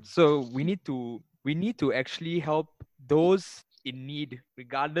 So we need to actually help those in need,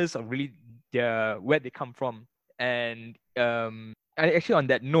 regardless of really where they come from. And actually on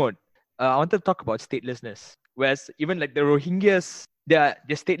that note, I want to talk about statelessness. Whereas even like the Rohingyas, they're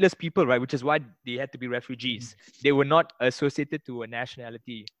stateless people, right? Which is why they had to be refugees. They were not associated to a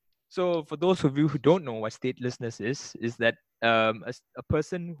nationality. So for those of you who don't know what statelessness is that a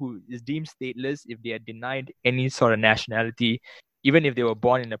person who is deemed stateless if they are denied any sort of nationality, even if they were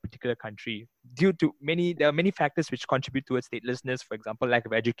born in a particular country, there are many factors which contribute towards statelessness. For example, lack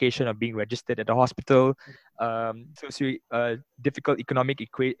of education or being registered at a hospital, difficult economic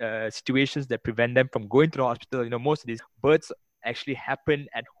situations that prevent them from going to the hospital. Most of these births actually happen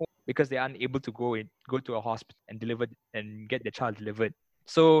at home because they aren't able to go to a hospital and get their child delivered.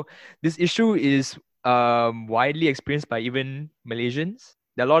 So this issue is widely experienced by even Malaysians.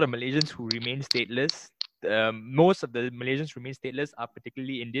 There are a lot of Malaysians who remain stateless. Most of the Malaysians remain stateless are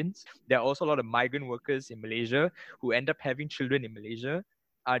particularly Indians. There are also a lot of migrant workers in Malaysia who end up having children in Malaysia,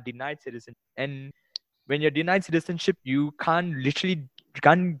 are denied citizenship. And when you're denied citizenship, you can't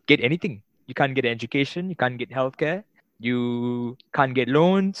get anything. You can't get education, you can't get healthcare, you can't get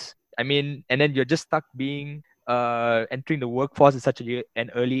loans. And then you're just stuck being entering the workforce at such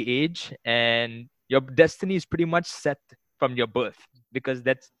an early age, and your destiny is pretty much set from your birth, because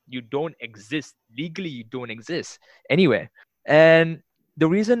you don't exist legally. You don't exist anywhere. And the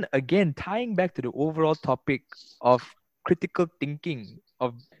reason, again, tying back to the overall topic of critical thinking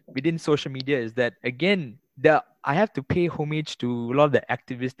of within social media, is that, again, I have to pay homage to a lot of the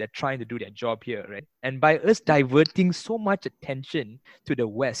activists that are trying to do their job here, right? And by us diverting so much attention to the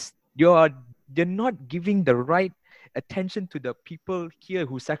West, you're not giving the right attention to the people here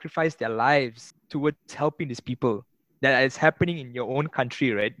who sacrifice their lives towards helping these people. That is happening in your own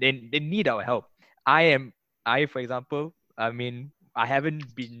country, right? They need our help. For example, I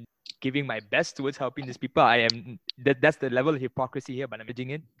haven't been giving my best towards helping these people. That's the level of hypocrisy here, but I'm admitting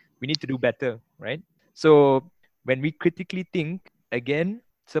it. We need to do better, right? So when we critically think, again,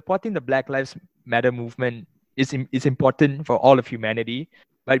 supporting the Black Lives Matter movement is important for all of humanity,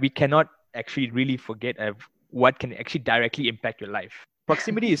 but we cannot actually really forget of what can actually directly impact your life.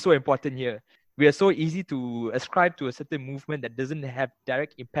 Proximity is so important here. We are so easy to ascribe to a certain movement that doesn't have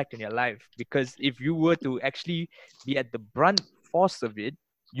direct impact in your life, because if you were to actually be at the brunt force of it,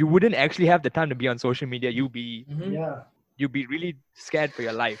 you wouldn't actually have the time to be on social media. You'd be really scared for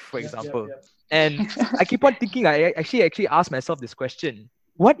your life, for example. And I keep on thinking, I actually asked myself this question: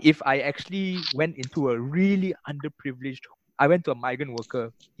 what if I actually went into a really underprivileged? I went to a migrant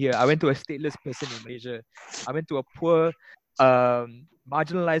worker here. I went to a stateless person in Malaysia. I went to a poor,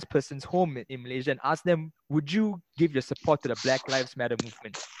 marginalized person's home in Malaysia and asked them, would you give your support to the Black Lives Matter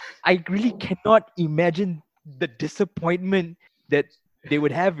movement? I really cannot imagine the disappointment that they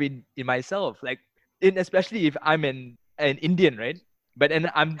would have in myself. Especially if I'm an Indian, right? But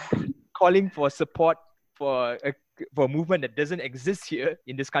then I'm calling for support for a movement that doesn't exist here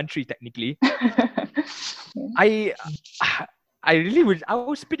in this country, technically. I really would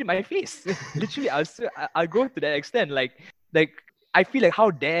spit in my face. Literally, I'll go to that extent. Like I feel like,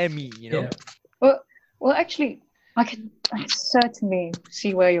 how dare me, Yeah. Well, actually, I can certainly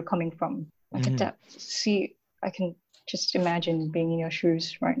see where you're coming from. I can just imagine being in your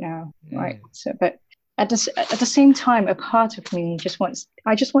shoes right now, right? So, but at the same time, a part of me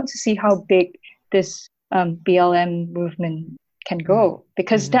I just want to see how big this BLM movement can go,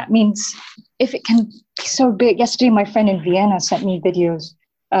 because that means if it can be so big. Yesterday, my friend in Vienna sent me videos.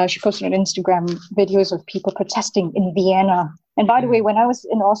 She posted on Instagram videos of people protesting in Vienna. And by the way, when I was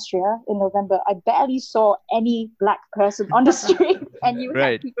in Austria in November, I barely saw any Black person on the street, and you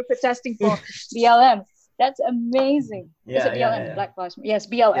had people protesting for BLM. That's amazing. Is it BLM? Black Lives Matter? Yes,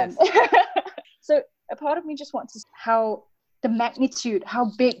 BLM. Yes. So a part of me just wants to see how the magnitude,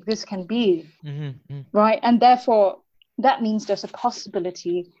 how big this can be, Mm-hmm. right? And therefore, that means there's a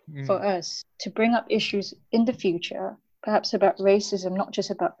possibility Mm. for us to bring up issues in the future, perhaps about racism, not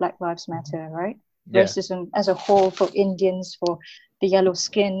just about Black Lives Matter, right? Yeah. Racism as a whole, for Indians, for the yellow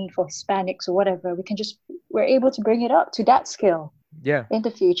skin, for Hispanics or whatever. We're able to bring it up to that scale Yeah. in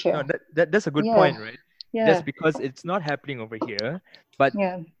the future. No, that's a good Yeah. point, right? Yeah. Just because it's not happening over here, but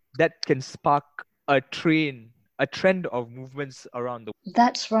Yeah. that can spark a trend of movements around the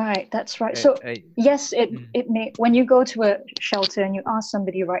That's right. That's right. world. So Right? yes, it Mm. may, when you go to a shelter and you ask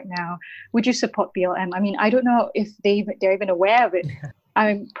somebody right now, would you support BLM? I mean, I don't know if they're even aware of it.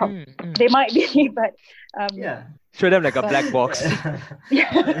 They might be, but Yeah. Show them like a But- black box.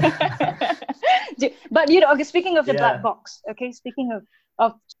 But you know, okay, speaking of the Yeah. black box, okay, speaking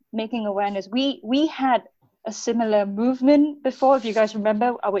of making awareness, we had a similar movement before. If you guys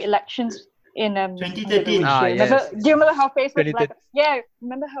remember our elections in 2013. Remember? Yes. Do you remember how Facebook 2013. black? Yeah,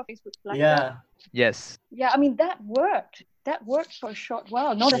 remember how Facebook black? Yeah. Yes. Yeah, I mean that worked. That worked for a short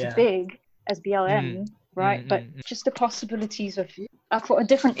while. Not as Yeah. big as BLM, right? But just the possibilities of for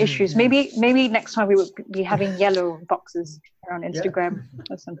different issues. Maybe next time we would be having yellow boxes around Instagram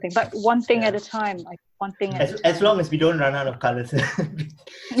or something. But one thing at a time. Like one thing at a time. As long as we don't run out of colors.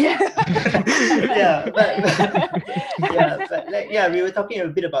 Yeah. We were talking a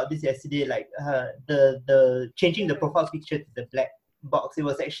bit about this yesterday, like the changing the profile picture to the black box. It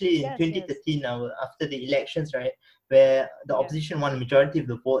was actually in 2013 after the elections, right, where the opposition won a majority of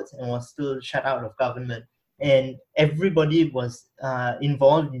the votes and was still shut out of government, and everybody was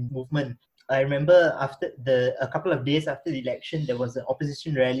involved in movement. I remember a couple of days after the election, there was an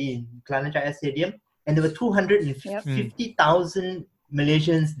opposition rally in Kelana Jaya Stadium, and there were 250,000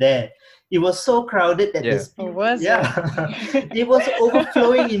 Malaysians there. It was so crowded that it was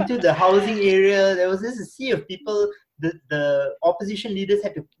overflowing into the housing area. There was this sea of people. The opposition leaders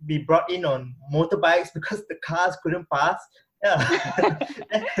had to be brought in on motorbikes because the cars couldn't pass. That's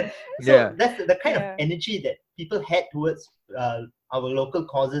the kind of energy that people had towards our local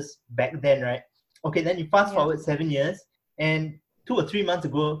causes back then, right? Okay, then you fast forward 7 years, and 2 or 3 months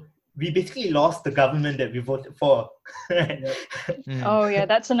ago, we basically lost the government that we voted for. Oh yeah,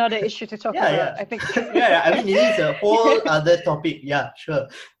 that's another issue to talk about. I think. I mean, it is a whole other topic. Yeah, sure.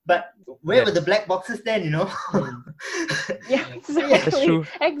 But where were the black boxes then? You know? Yeah, exactly. That's true.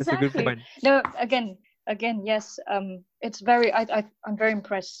 Exactly. That's a good point. No, again, yes. It's very. I'm very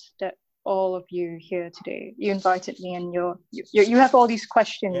impressed that all of you here today. You invited me, and you have all these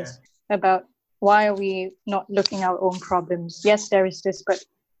questions about why are we not looking at our own problems. Yes, there is this, but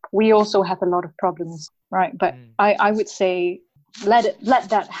we also have a lot of problems, right? But I would say let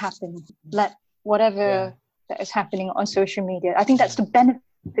that happen. Let whatever that is happening on social media. I think that's the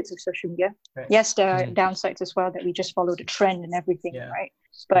benefits of social media. Right. Yes, there are downsides as well, that we just follow the trend and everything, right?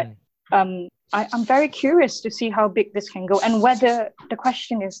 But I'm very curious to see how big this can go, and whether the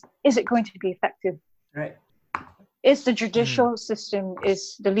question is it going to be effective? Right. Is the judicial system,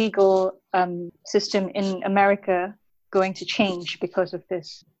 is the legal system in America going to change because of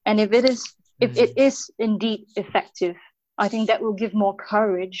this? And if it is indeed effective, I think that will give more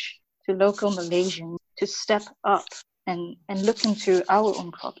courage to local Malaysians to step up and look into our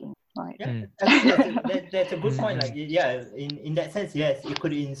own problem, right? Yeah, that's a good point. Like, in that sense, yes, it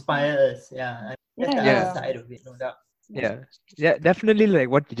could inspire us. That's the other side of it, no doubt. Yeah, definitely. Like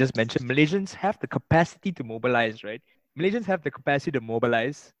what you just mentioned, Malaysians have the capacity to mobilize, right? Malaysians have the capacity to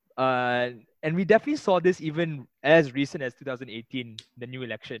mobilize. And we definitely saw this even as recent as 2018, the new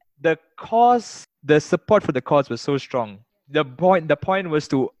election. The support for the cause was so strong. The point was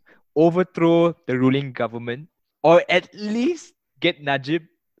to overthrow the ruling government, or at least get Najib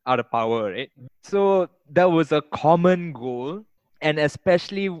out of power, right? So that was a common goal, and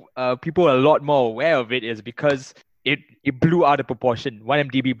especially people are a lot more aware of it is because it blew out of proportion.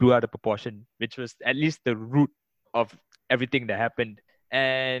 1MDB blew out of proportion, which was at least the root of everything that happened.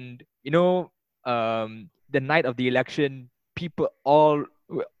 And the night of the election, people all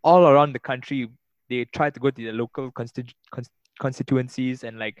around the country, they tried to go to the local constituencies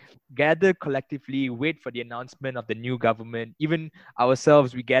and like gather collectively, wait for the announcement of the new government. Even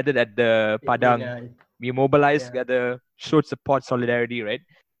ourselves, we gathered at the Padang. We mobilized together, showed support, solidarity, right?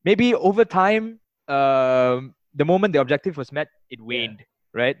 Maybe over time, the moment the objective was met, it waned,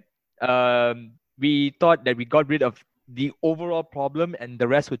 right? We thought that we got rid of the overall problem and the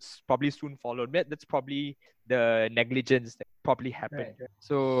rest would probably soon follow. That's probably the negligence that probably happened. Right.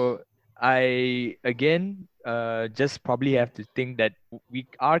 So I, again, just probably have to think that we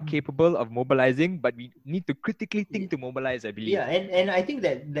are capable of mobilizing, but we need to critically think to mobilize, I believe. Yeah, and I think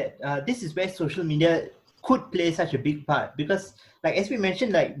that this is where social media could play such a big part, because like as we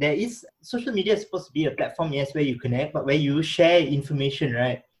mentioned, like there is social media is supposed to be a platform, yes, where you connect, but where you share information,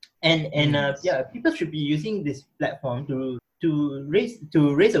 right? And people should be using this platform to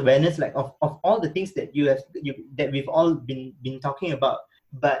raise awareness, like of all the things that that we've all been talking about.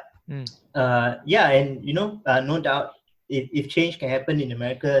 But and no doubt, if change can happen in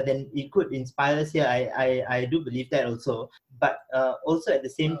America, then it could inspire us here. I do believe that also. But also at the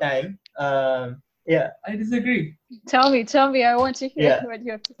same time, I disagree. Tell me. I want to hear what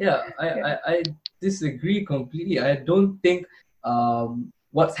you have to say. I disagree completely. I don't think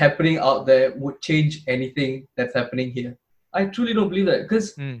what's happening out there would change anything that's happening here. I truly don't believe that,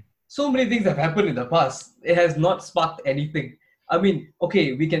 because so many things have happened in the past. It has not sparked anything. I mean,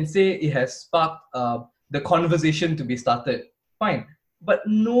 okay, we can say it has sparked the conversation to be started. Fine. But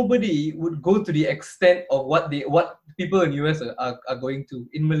nobody would go to the extent of what people in US are going to,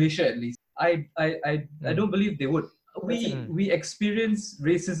 in Malaysia at least. I don't believe they would. We experience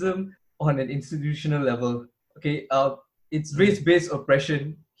racism on an institutional level. Okay, it's race-based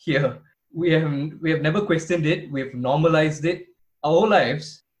oppression here. We have never questioned it. We've normalized it our whole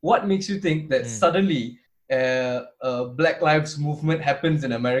lives. What makes you think that suddenly a Black Lives Movement happens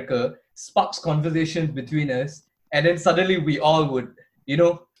in America, sparks conversations between us, and then suddenly we all would,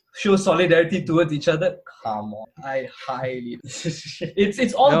 show solidarity towards each other? Come on, I highly.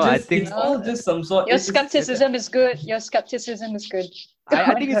 It's all just some sort. Your skepticism is good.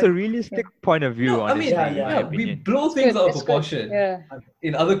 I think it's a realistic point of view. Honestly, we blow things out of proportion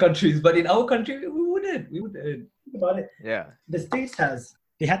in other countries, but in our country we wouldn't. Think about it. Yeah. The States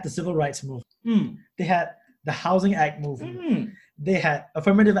they had the Civil Rights Movement. They had the Housing Act movement. They had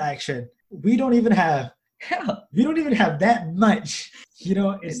affirmative action. We don't even have that much.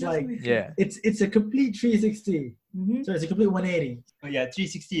 It's like it's a complete 360. So it's a complete 180. Oh yeah,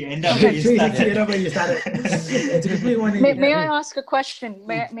 360. You end up where you started. It's a complete 180. May I ask a question?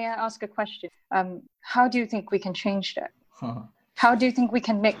 May I ask a question? How do you think we can change that? How do you think we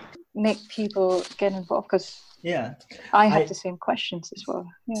can make people get involved? Because I have the same questions as well.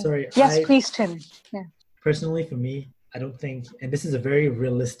 Yeah. Sorry. Yes, please, Tim. Yeah. Personally, for me, I don't think, and this is a very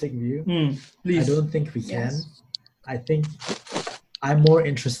realistic view. Please. I don't think we can. I think I'm more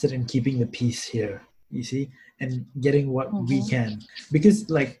interested in keeping the peace here, you see, and getting what we can. Because,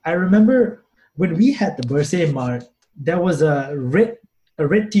 like, I remember when we had the birthday march, there was a red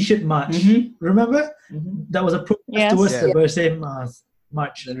t-shirt march. Remember? That was a protest towards the birthday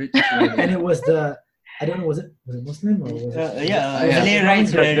march. And it was I don't know, was it Muslim or was it? Malay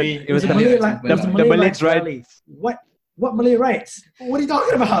rights rally. It was the Malay rights rally. What Malay rights? What are you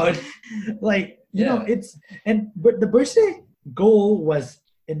talking about? But the birthday goal was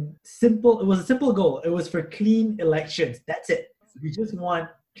it was a simple goal. It was for clean elections. That's it. We just want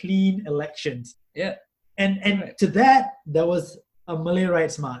clean elections. Yeah. And to that, there was a Malay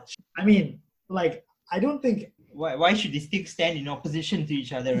rights march. I mean, like, I don't think... Why should these things stand in opposition to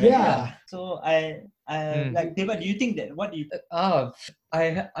each other, right? Yeah. So like, Theva, do you think that? What do you? I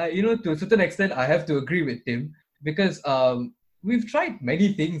to a certain extent, I have to agree with Tim, because we've tried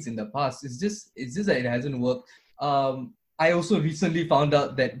many things in the past. It's just that it hasn't worked. I also recently found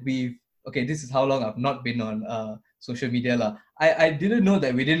out that this is how long I've not been on social media lah. I didn't know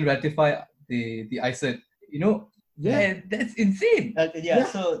that we didn't ratify the ICED. That's insane.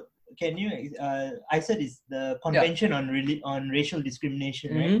 So can you ICED is the Convention on Racial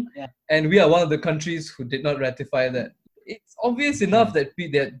Discrimination, right? Yeah. And we are one of the countries who did not ratify that. It's obvious enough that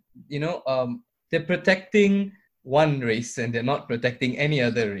they're protecting one race and they're not protecting any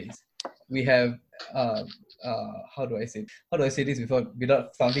other race. We have how do I say this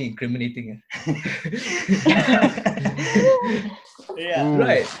without sounding incriminating?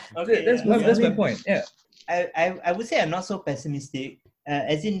 Right. Okay. That's my point. Yeah. I would say I'm not so pessimistic.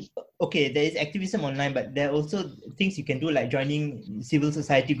 As in, okay, there is activism online, but there are also things you can do, like joining civil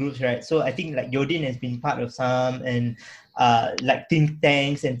society groups, right? So I think like Yodhin has been part of some, and like think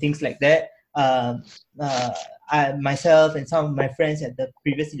tanks and things like that. I myself and some of my friends at the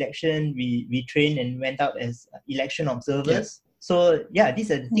previous election, we trained and went out as election observers. So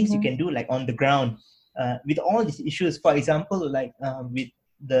these are the things you can do, like on the ground, with all these issues. For example, like with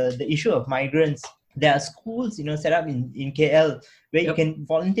the issue of migrants, there are schools set up in KL where you can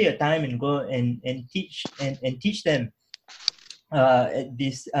volunteer your time and go and teach and teach them.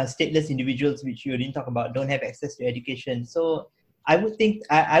 These stateless individuals, which you didn't talk about, don't have access to education. So I would say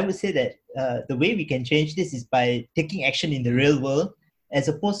that the way we can change this is by taking action in the real world, as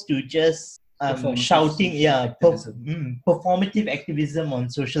opposed to just shouting, performative activism on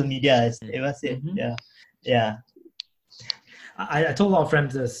social media, as Eva said. I told our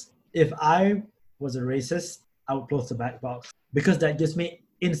friends this: if I was a racist, I would close the back box because that gives me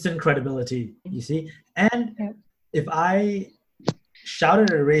instant credibility, you see. And if I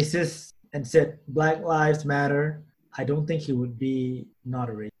shouted at a racist and said Black Lives Matter, I don't think he would be not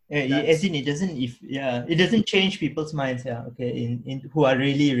a racist. As in, it doesn't change people's minds. Yeah, okay, in who are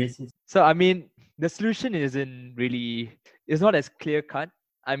really racist. So I mean, the solution is not as clear cut.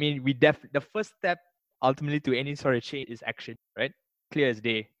 I mean, the first step ultimately to any sort of change is action, right? Clear as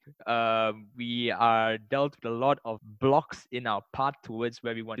day. We are dealt with a lot of blocks in our path towards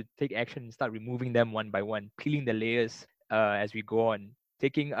where we want to take action and start removing them one by one, peeling the layers as we go on.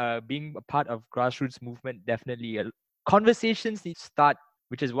 Being a part of grassroots movement, definitely. Conversations need to start,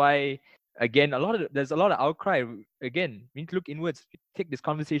 which is why, again, there's a lot of outcry. Again, we need to look inwards. Take these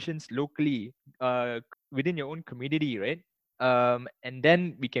conversations locally, within your own community, right? And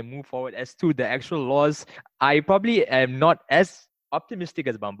then we can move forward. As to the actual laws, I probably am not as optimistic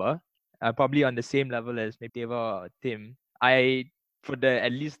as Bamba. Probably on the same level as maybe Theva or Tim.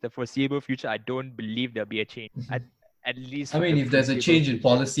 At least the foreseeable future, I don't believe there'll be a change. At least. I mean, if there's a change in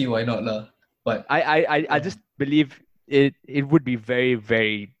policy, why not, lah? But I just believe it would be very,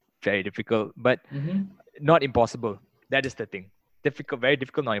 very, very difficult, but not impossible. That is the thing. Difficult, very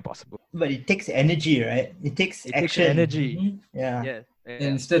difficult, not impossible. But it takes energy, right? It takes action. Takes energy. Yeah.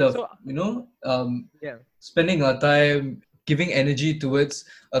 Instead of spending our time giving energy towards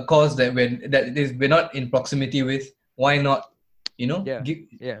a cause that we're not in proximity with, why not? Channel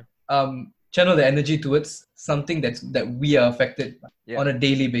the energy towards something that we are affected on a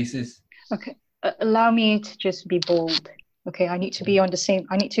daily basis. Okay, allow me to just be bold. Okay, I need to be on the same.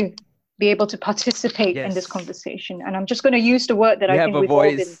 I need to be able to participate in this conversation, and I'm just going to use the word that I think we've all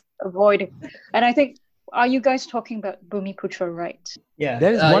been avoiding. And I think, are you guys talking about Bumiputra rights? Yeah,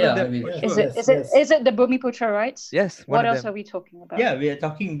 that is one of them. Is it the Bumiputra rights? Yes. What else are we talking about? Yeah, we are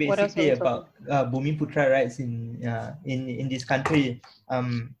talking basically about Bumiputra rights in this country.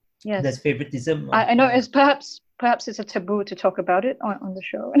 Yes. There's favoritism. I know it's perhaps it's a taboo to talk about it on the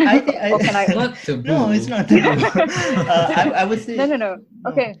show. Not taboo. No, it's not taboo. I would say no.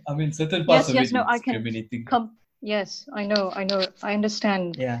 Okay. I mean, certain parts of it is I can discriminating. Yes, I know. I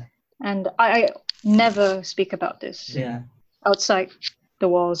understand. Yeah. And I never speak about this. Yeah. Outside the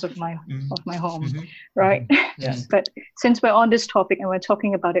walls of my home, right? Yes. But since we're on this topic and we're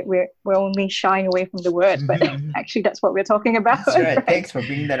talking about it, we're only shying away from the word. But actually, that's what we're talking about. That's right. Right? Thanks for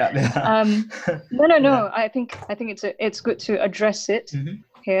bringing that up. No. I think it's good to address it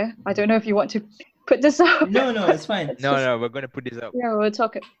here. I don't know if you want to put this up. No, it's fine. No, we're going to put this up. Yeah, we'll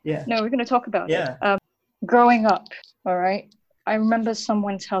talk it. Yeah. No, we're going to talk about it. Yeah. Growing up, all right, I remember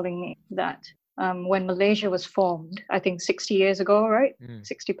someone telling me that when Malaysia was formed, I think 60 years ago, right?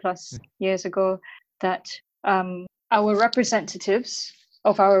 60 plus years ago, that our representatives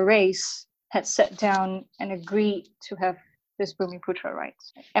of our race had sat down and agreed to have this Bumiputra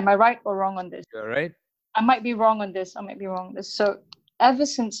rights. Am I right or wrong on this? You're right. I might be wrong on this. So ever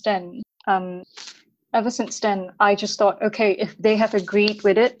since then, I just thought, okay, if they have agreed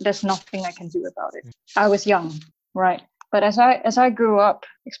with it, there's nothing I can do about it. I was young, right? But as I grew up,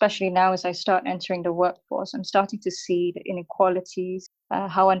 especially now as I start entering the workforce, I'm starting to see the inequalities,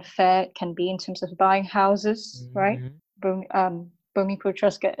 how unfair it can be in terms of buying houses, right?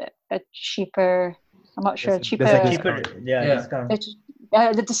 Bumiputras get a cheaper, I'm not sure, cheaper. Discount.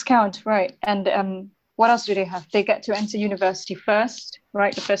 The discount, right? And what else do they have? They get to enter university first,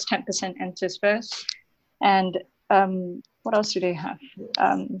 right? The first 10% enters first. And what else do they have?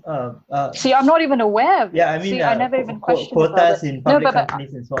 See, I'm not even aware of it. Yeah, I mean, I never even questioned quotas about it. in public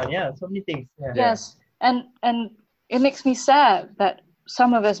companies and so on. Yeah, so many things. Yeah. Yes, and it makes me sad that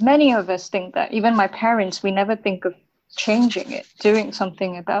many of us think that, even my parents, we never think of changing it, doing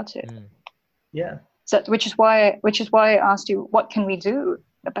something about it. Yeah. So, which is why I asked you, what can we do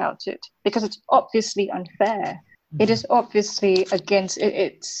about it? Because it's obviously unfair. It is obviously against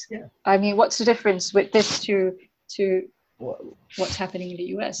it. I mean, what's the difference with this to what's happening in the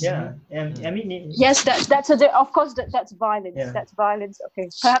US? Yeah, I mean, yes, that's of course that's violence. Yeah. That's violence. Okay,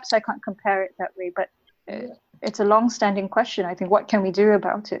 perhaps I can't compare it that way, but it's a long-standing question. I think, what can we do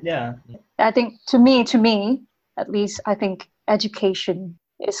about it? Yeah, I think to me, at least, I think education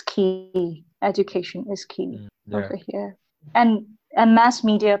is key. Education is key over here, and mass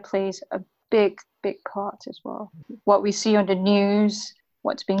media plays a big part as well. What we see on the news,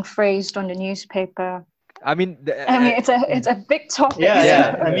 what's being phrased on the newspaper. I mean, it's a big topic.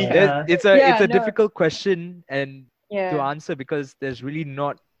 Yeah. I mean, it's a difficult question and to answer, because there's really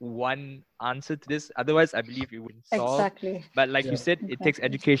not one answer to this. Otherwise, I believe it would solve. Exactly. But like you said, it takes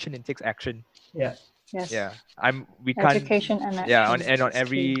education, it takes action. Yeah. Yes. Yeah. We can't. Education and action. Yeah, on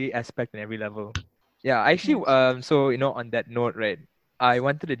every aspect and every level. Yeah, actually, so on that note, right, I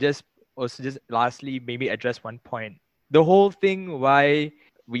wanted to just lastly maybe address one point. The whole thing why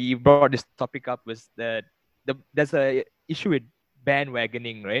we brought this topic up was that there's a issue with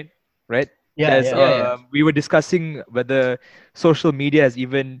bandwagoning, right? Right? Yeah, There's yeah. we were discussing whether social media has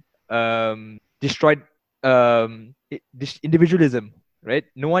even destroyed this individualism, right?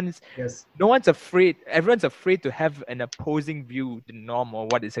 Yes. No one's afraid. Everyone's afraid to have an opposing view to norm or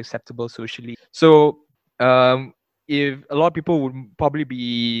what is acceptable socially. So, um, if a lot of people would probably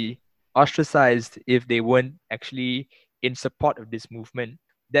be ostracized if they weren't actually in support of this movement.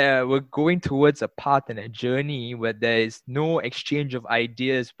 We're going towards a path and a journey where there is no exchange of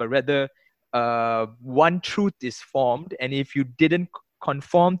ideas, but rather one truth is formed, and if you didn't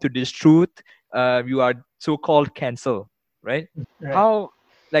conform to this truth, you are so-called cancel, right? Right. How,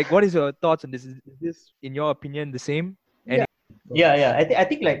 like, what is your thoughts on this? Is this, in your opinion, the same? Yeah. I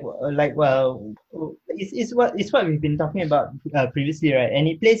think it's what we've been talking about previously, right? And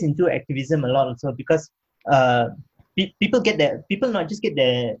it plays into activism a lot also because people not just get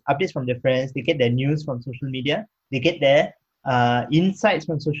their updates from their friends, they get their news from social media, they get their insights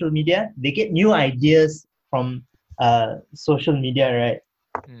from social media, they get new ideas from social media, right?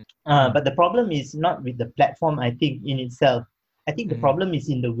 But the problem is not with the platform, I think, in itself. I think the problem is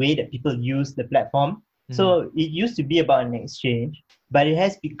in the way that people use the platform. So it used to be about an exchange, but it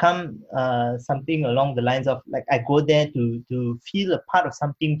has become something along the lines of like I go there to feel a part of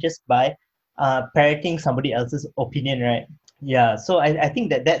something just by parroting somebody else's opinion, right? Yeah. So I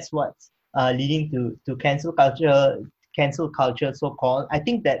think that's what's leading to cancel culture, so called. I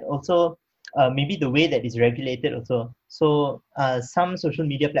think that also maybe the way that is regulated also. So some social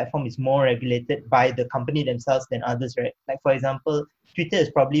media platform is more regulated by the company themselves than others, right? Like for example, Twitter is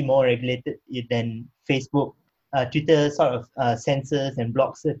probably more regulated than Facebook. Twitter sort of censors and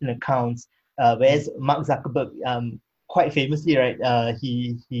blocks certain accounts, whereas Mark Zuckerberg, quite famously, right,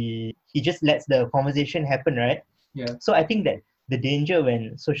 he just lets the conversation happen, right? Yeah. So I think that the danger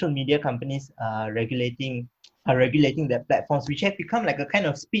when social media companies are regulating their platforms, which have become like a kind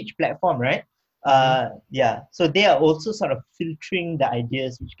of speech platform, right? Yeah. So they are also sort of filtering the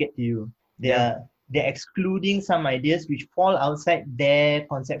ideas which get to you. They're excluding some ideas which fall outside their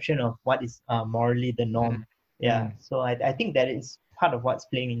conception of what is morally the norm. Yeah. So I think that is part of what's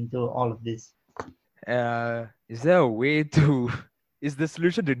playing into all of this. Is there a way to? Is the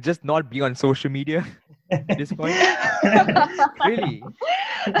solution to just not be on social media at this point? Really?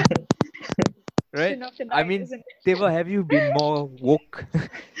 Right? Enough tonight, I mean, isn't it? Teva, have you been more woke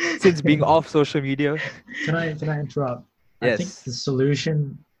since being off social media? Can I interrupt? I think Yes. the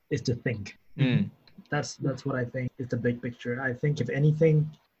solution is to think. Mm. That's what I think is the big picture. I think if anything,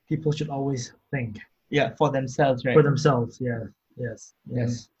 people should always think Yeah, for themselves, right? for themselves. Yeah. Yes.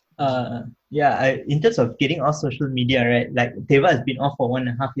 In terms of getting off social media, right? Like Teva has been off for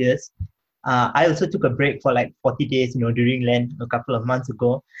 1.5 years. I also took a break for like 40 days, during Lent a couple of months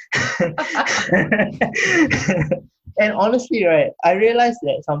ago. And honestly, right, I realized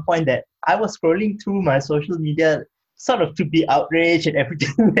at some point that I was scrolling through my social media sort of to be outraged at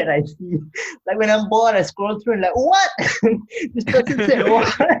everything that I see. Like when I'm bored, I scroll through and like, what? This person said what?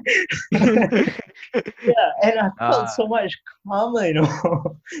 Yeah, and I felt so much calmer,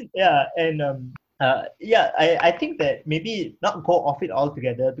 Yeah, and I think that maybe not go off it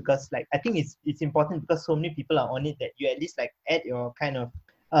altogether because like I think it's important because so many people are on it that you at least like add your kind of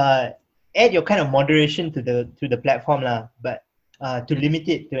moderation to the platform lah, but to limit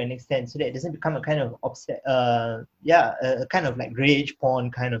it to an extent so that it doesn't become a kind of a kind of like rage porn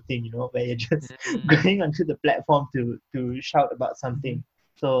kind of thing, where you're just going onto the platform to shout about something.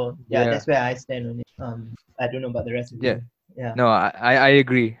 So that's where I stand on it. I don't know about the rest of you. Yeah. No, I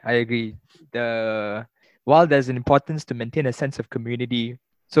agree. I agree. While there's an importance to maintain a sense of community,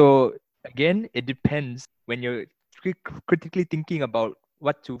 so again, it depends when you're critically thinking about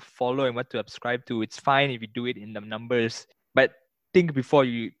what to follow and what to subscribe to. It's fine if you do it in the numbers, but think before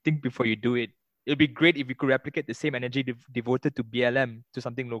you do it. It'd be great if you could replicate the same energy devoted to BLM to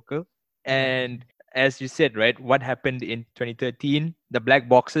something local. And as you said, right, what happened in 2013, the black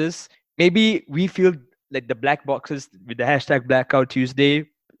boxes. Maybe we feel like the black boxes with the hashtag Blackout Tuesday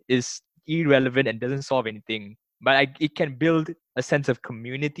is irrelevant and doesn't solve anything. But it can build a sense of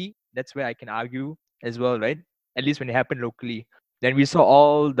community. That's where I can argue as well, right? At least when it happened locally. Then we saw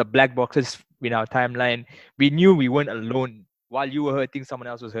all the black boxes in our timeline. We knew we weren't alone. While you were hurting, someone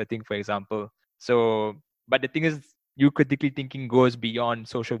else was hurting, for example. So, but the thing is, you critically thinking goes beyond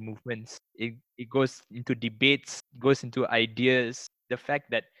social movements. It goes into debates, goes into ideas. The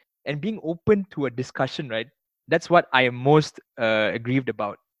fact that and being open to a discussion, right? That's what I am most aggrieved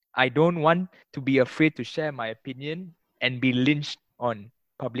about. I don't want to be afraid to share my opinion and be lynched on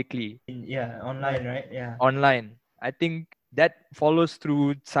publicly Yeah, online, right? Yeah. online. I think that follows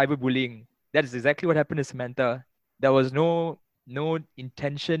through cyberbullying. That is exactly what happened to Samantha. There was no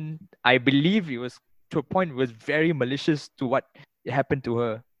intention. I believe it was to a point it was very malicious to what happened to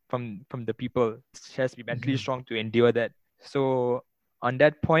her from the people. She has to be mentally strong to endure that. So on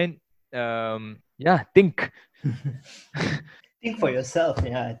that point, think. Think for yourself.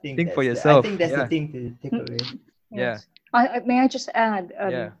 Yeah, I think Think for I yourself. think that's Yeah. the thing to take away. Yes. May I just add?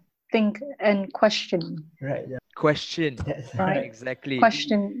 Think and question. Right. Yeah. Question. That's Right. Exactly.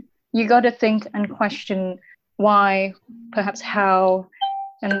 Question. You got to think and question why, perhaps how,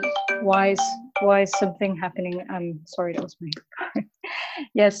 and why is something happening. Sorry, that was me.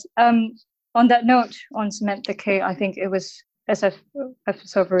 Yes. On that note, on Samantha K, I think it was, as I've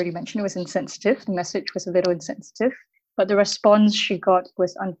sort of already mentioned, it was insensitive. The message was a little insensitive, but the response she got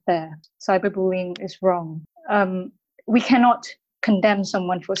was unfair. Cyberbullying is wrong. We cannot condemn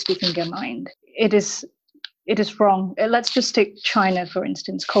someone for speaking their mind. It is wrong. Let's just take China, for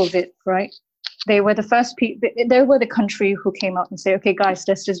instance, COVID, right? They were the first people, they were the country who came out and say, okay, guys,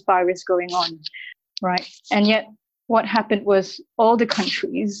 there's this virus going on, right? And yet what happened was all the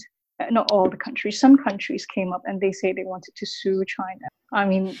countries, not all the countries, some countries came up and they say they wanted to sue China. I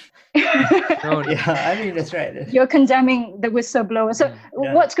mean, that's right. You're condemning the whistleblower. So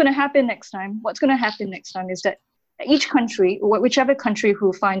what's going to happen next time? What's going to happen next time is that each country, whichever country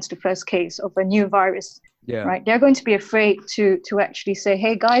who finds the first case of a new virus, right, they're going to be afraid to actually say,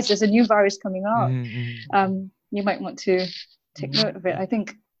 hey guys, there's a new virus coming out. You might want to take note of it. I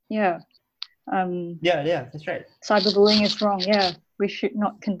think, that's right. Cyberbullying is wrong. We should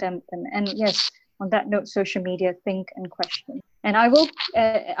not condemn them. And yes, on that note, social media, think and question. And I will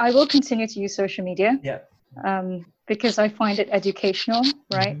continue to use social media. Because I find it educational,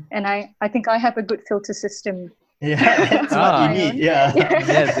 right? And I think I have a good filter system. That's what you need. Yes,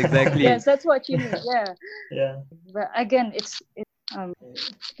 exactly. Yes, that's what you need. But again, it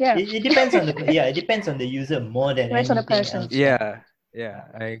depends on it depends on the user more than on the person. Else. I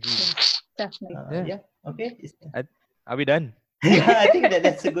agree. Yes, definitely. Okay. Are we done? I think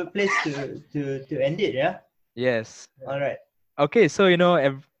that's a good place to end it. Yeah. Yes. All right. Okay, so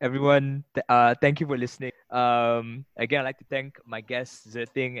everyone, thank you for listening. Again, I'd like to thank my guests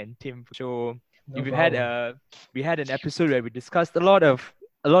Yodhin and Tim for the show. We had an episode where we discussed a lot of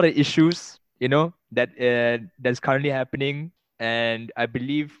issues, that's currently happening, and I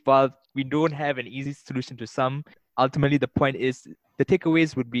believe while we don't have an easy solution to some, ultimately the point is the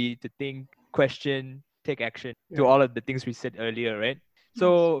takeaways would be to think, question, take action to all of the things we said earlier, right?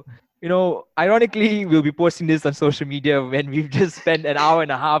 So. Ironically, we'll be posting this on social media when we've just spent an hour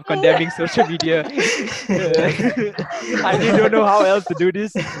and a half condemning social media. I really don't know how else to do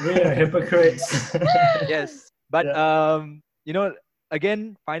this. We are hypocrites. Yes. But,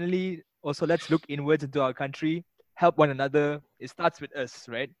 again, finally, also let's look inwards into our country, help one another. It starts with us,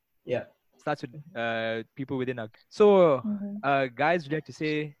 right? Yeah. It starts with people within our... So, guys, would you like to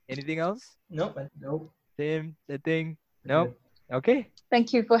say anything else? Nope. Same thing? No? Okay.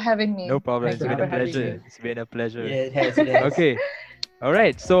 Thank you for having me. No problem. Thank It's you been a for having pleasure. me. It's been a pleasure. Yeah, it has. Okay. All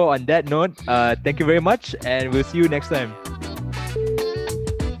right. So on that note, thank you very much, and we'll see you next time.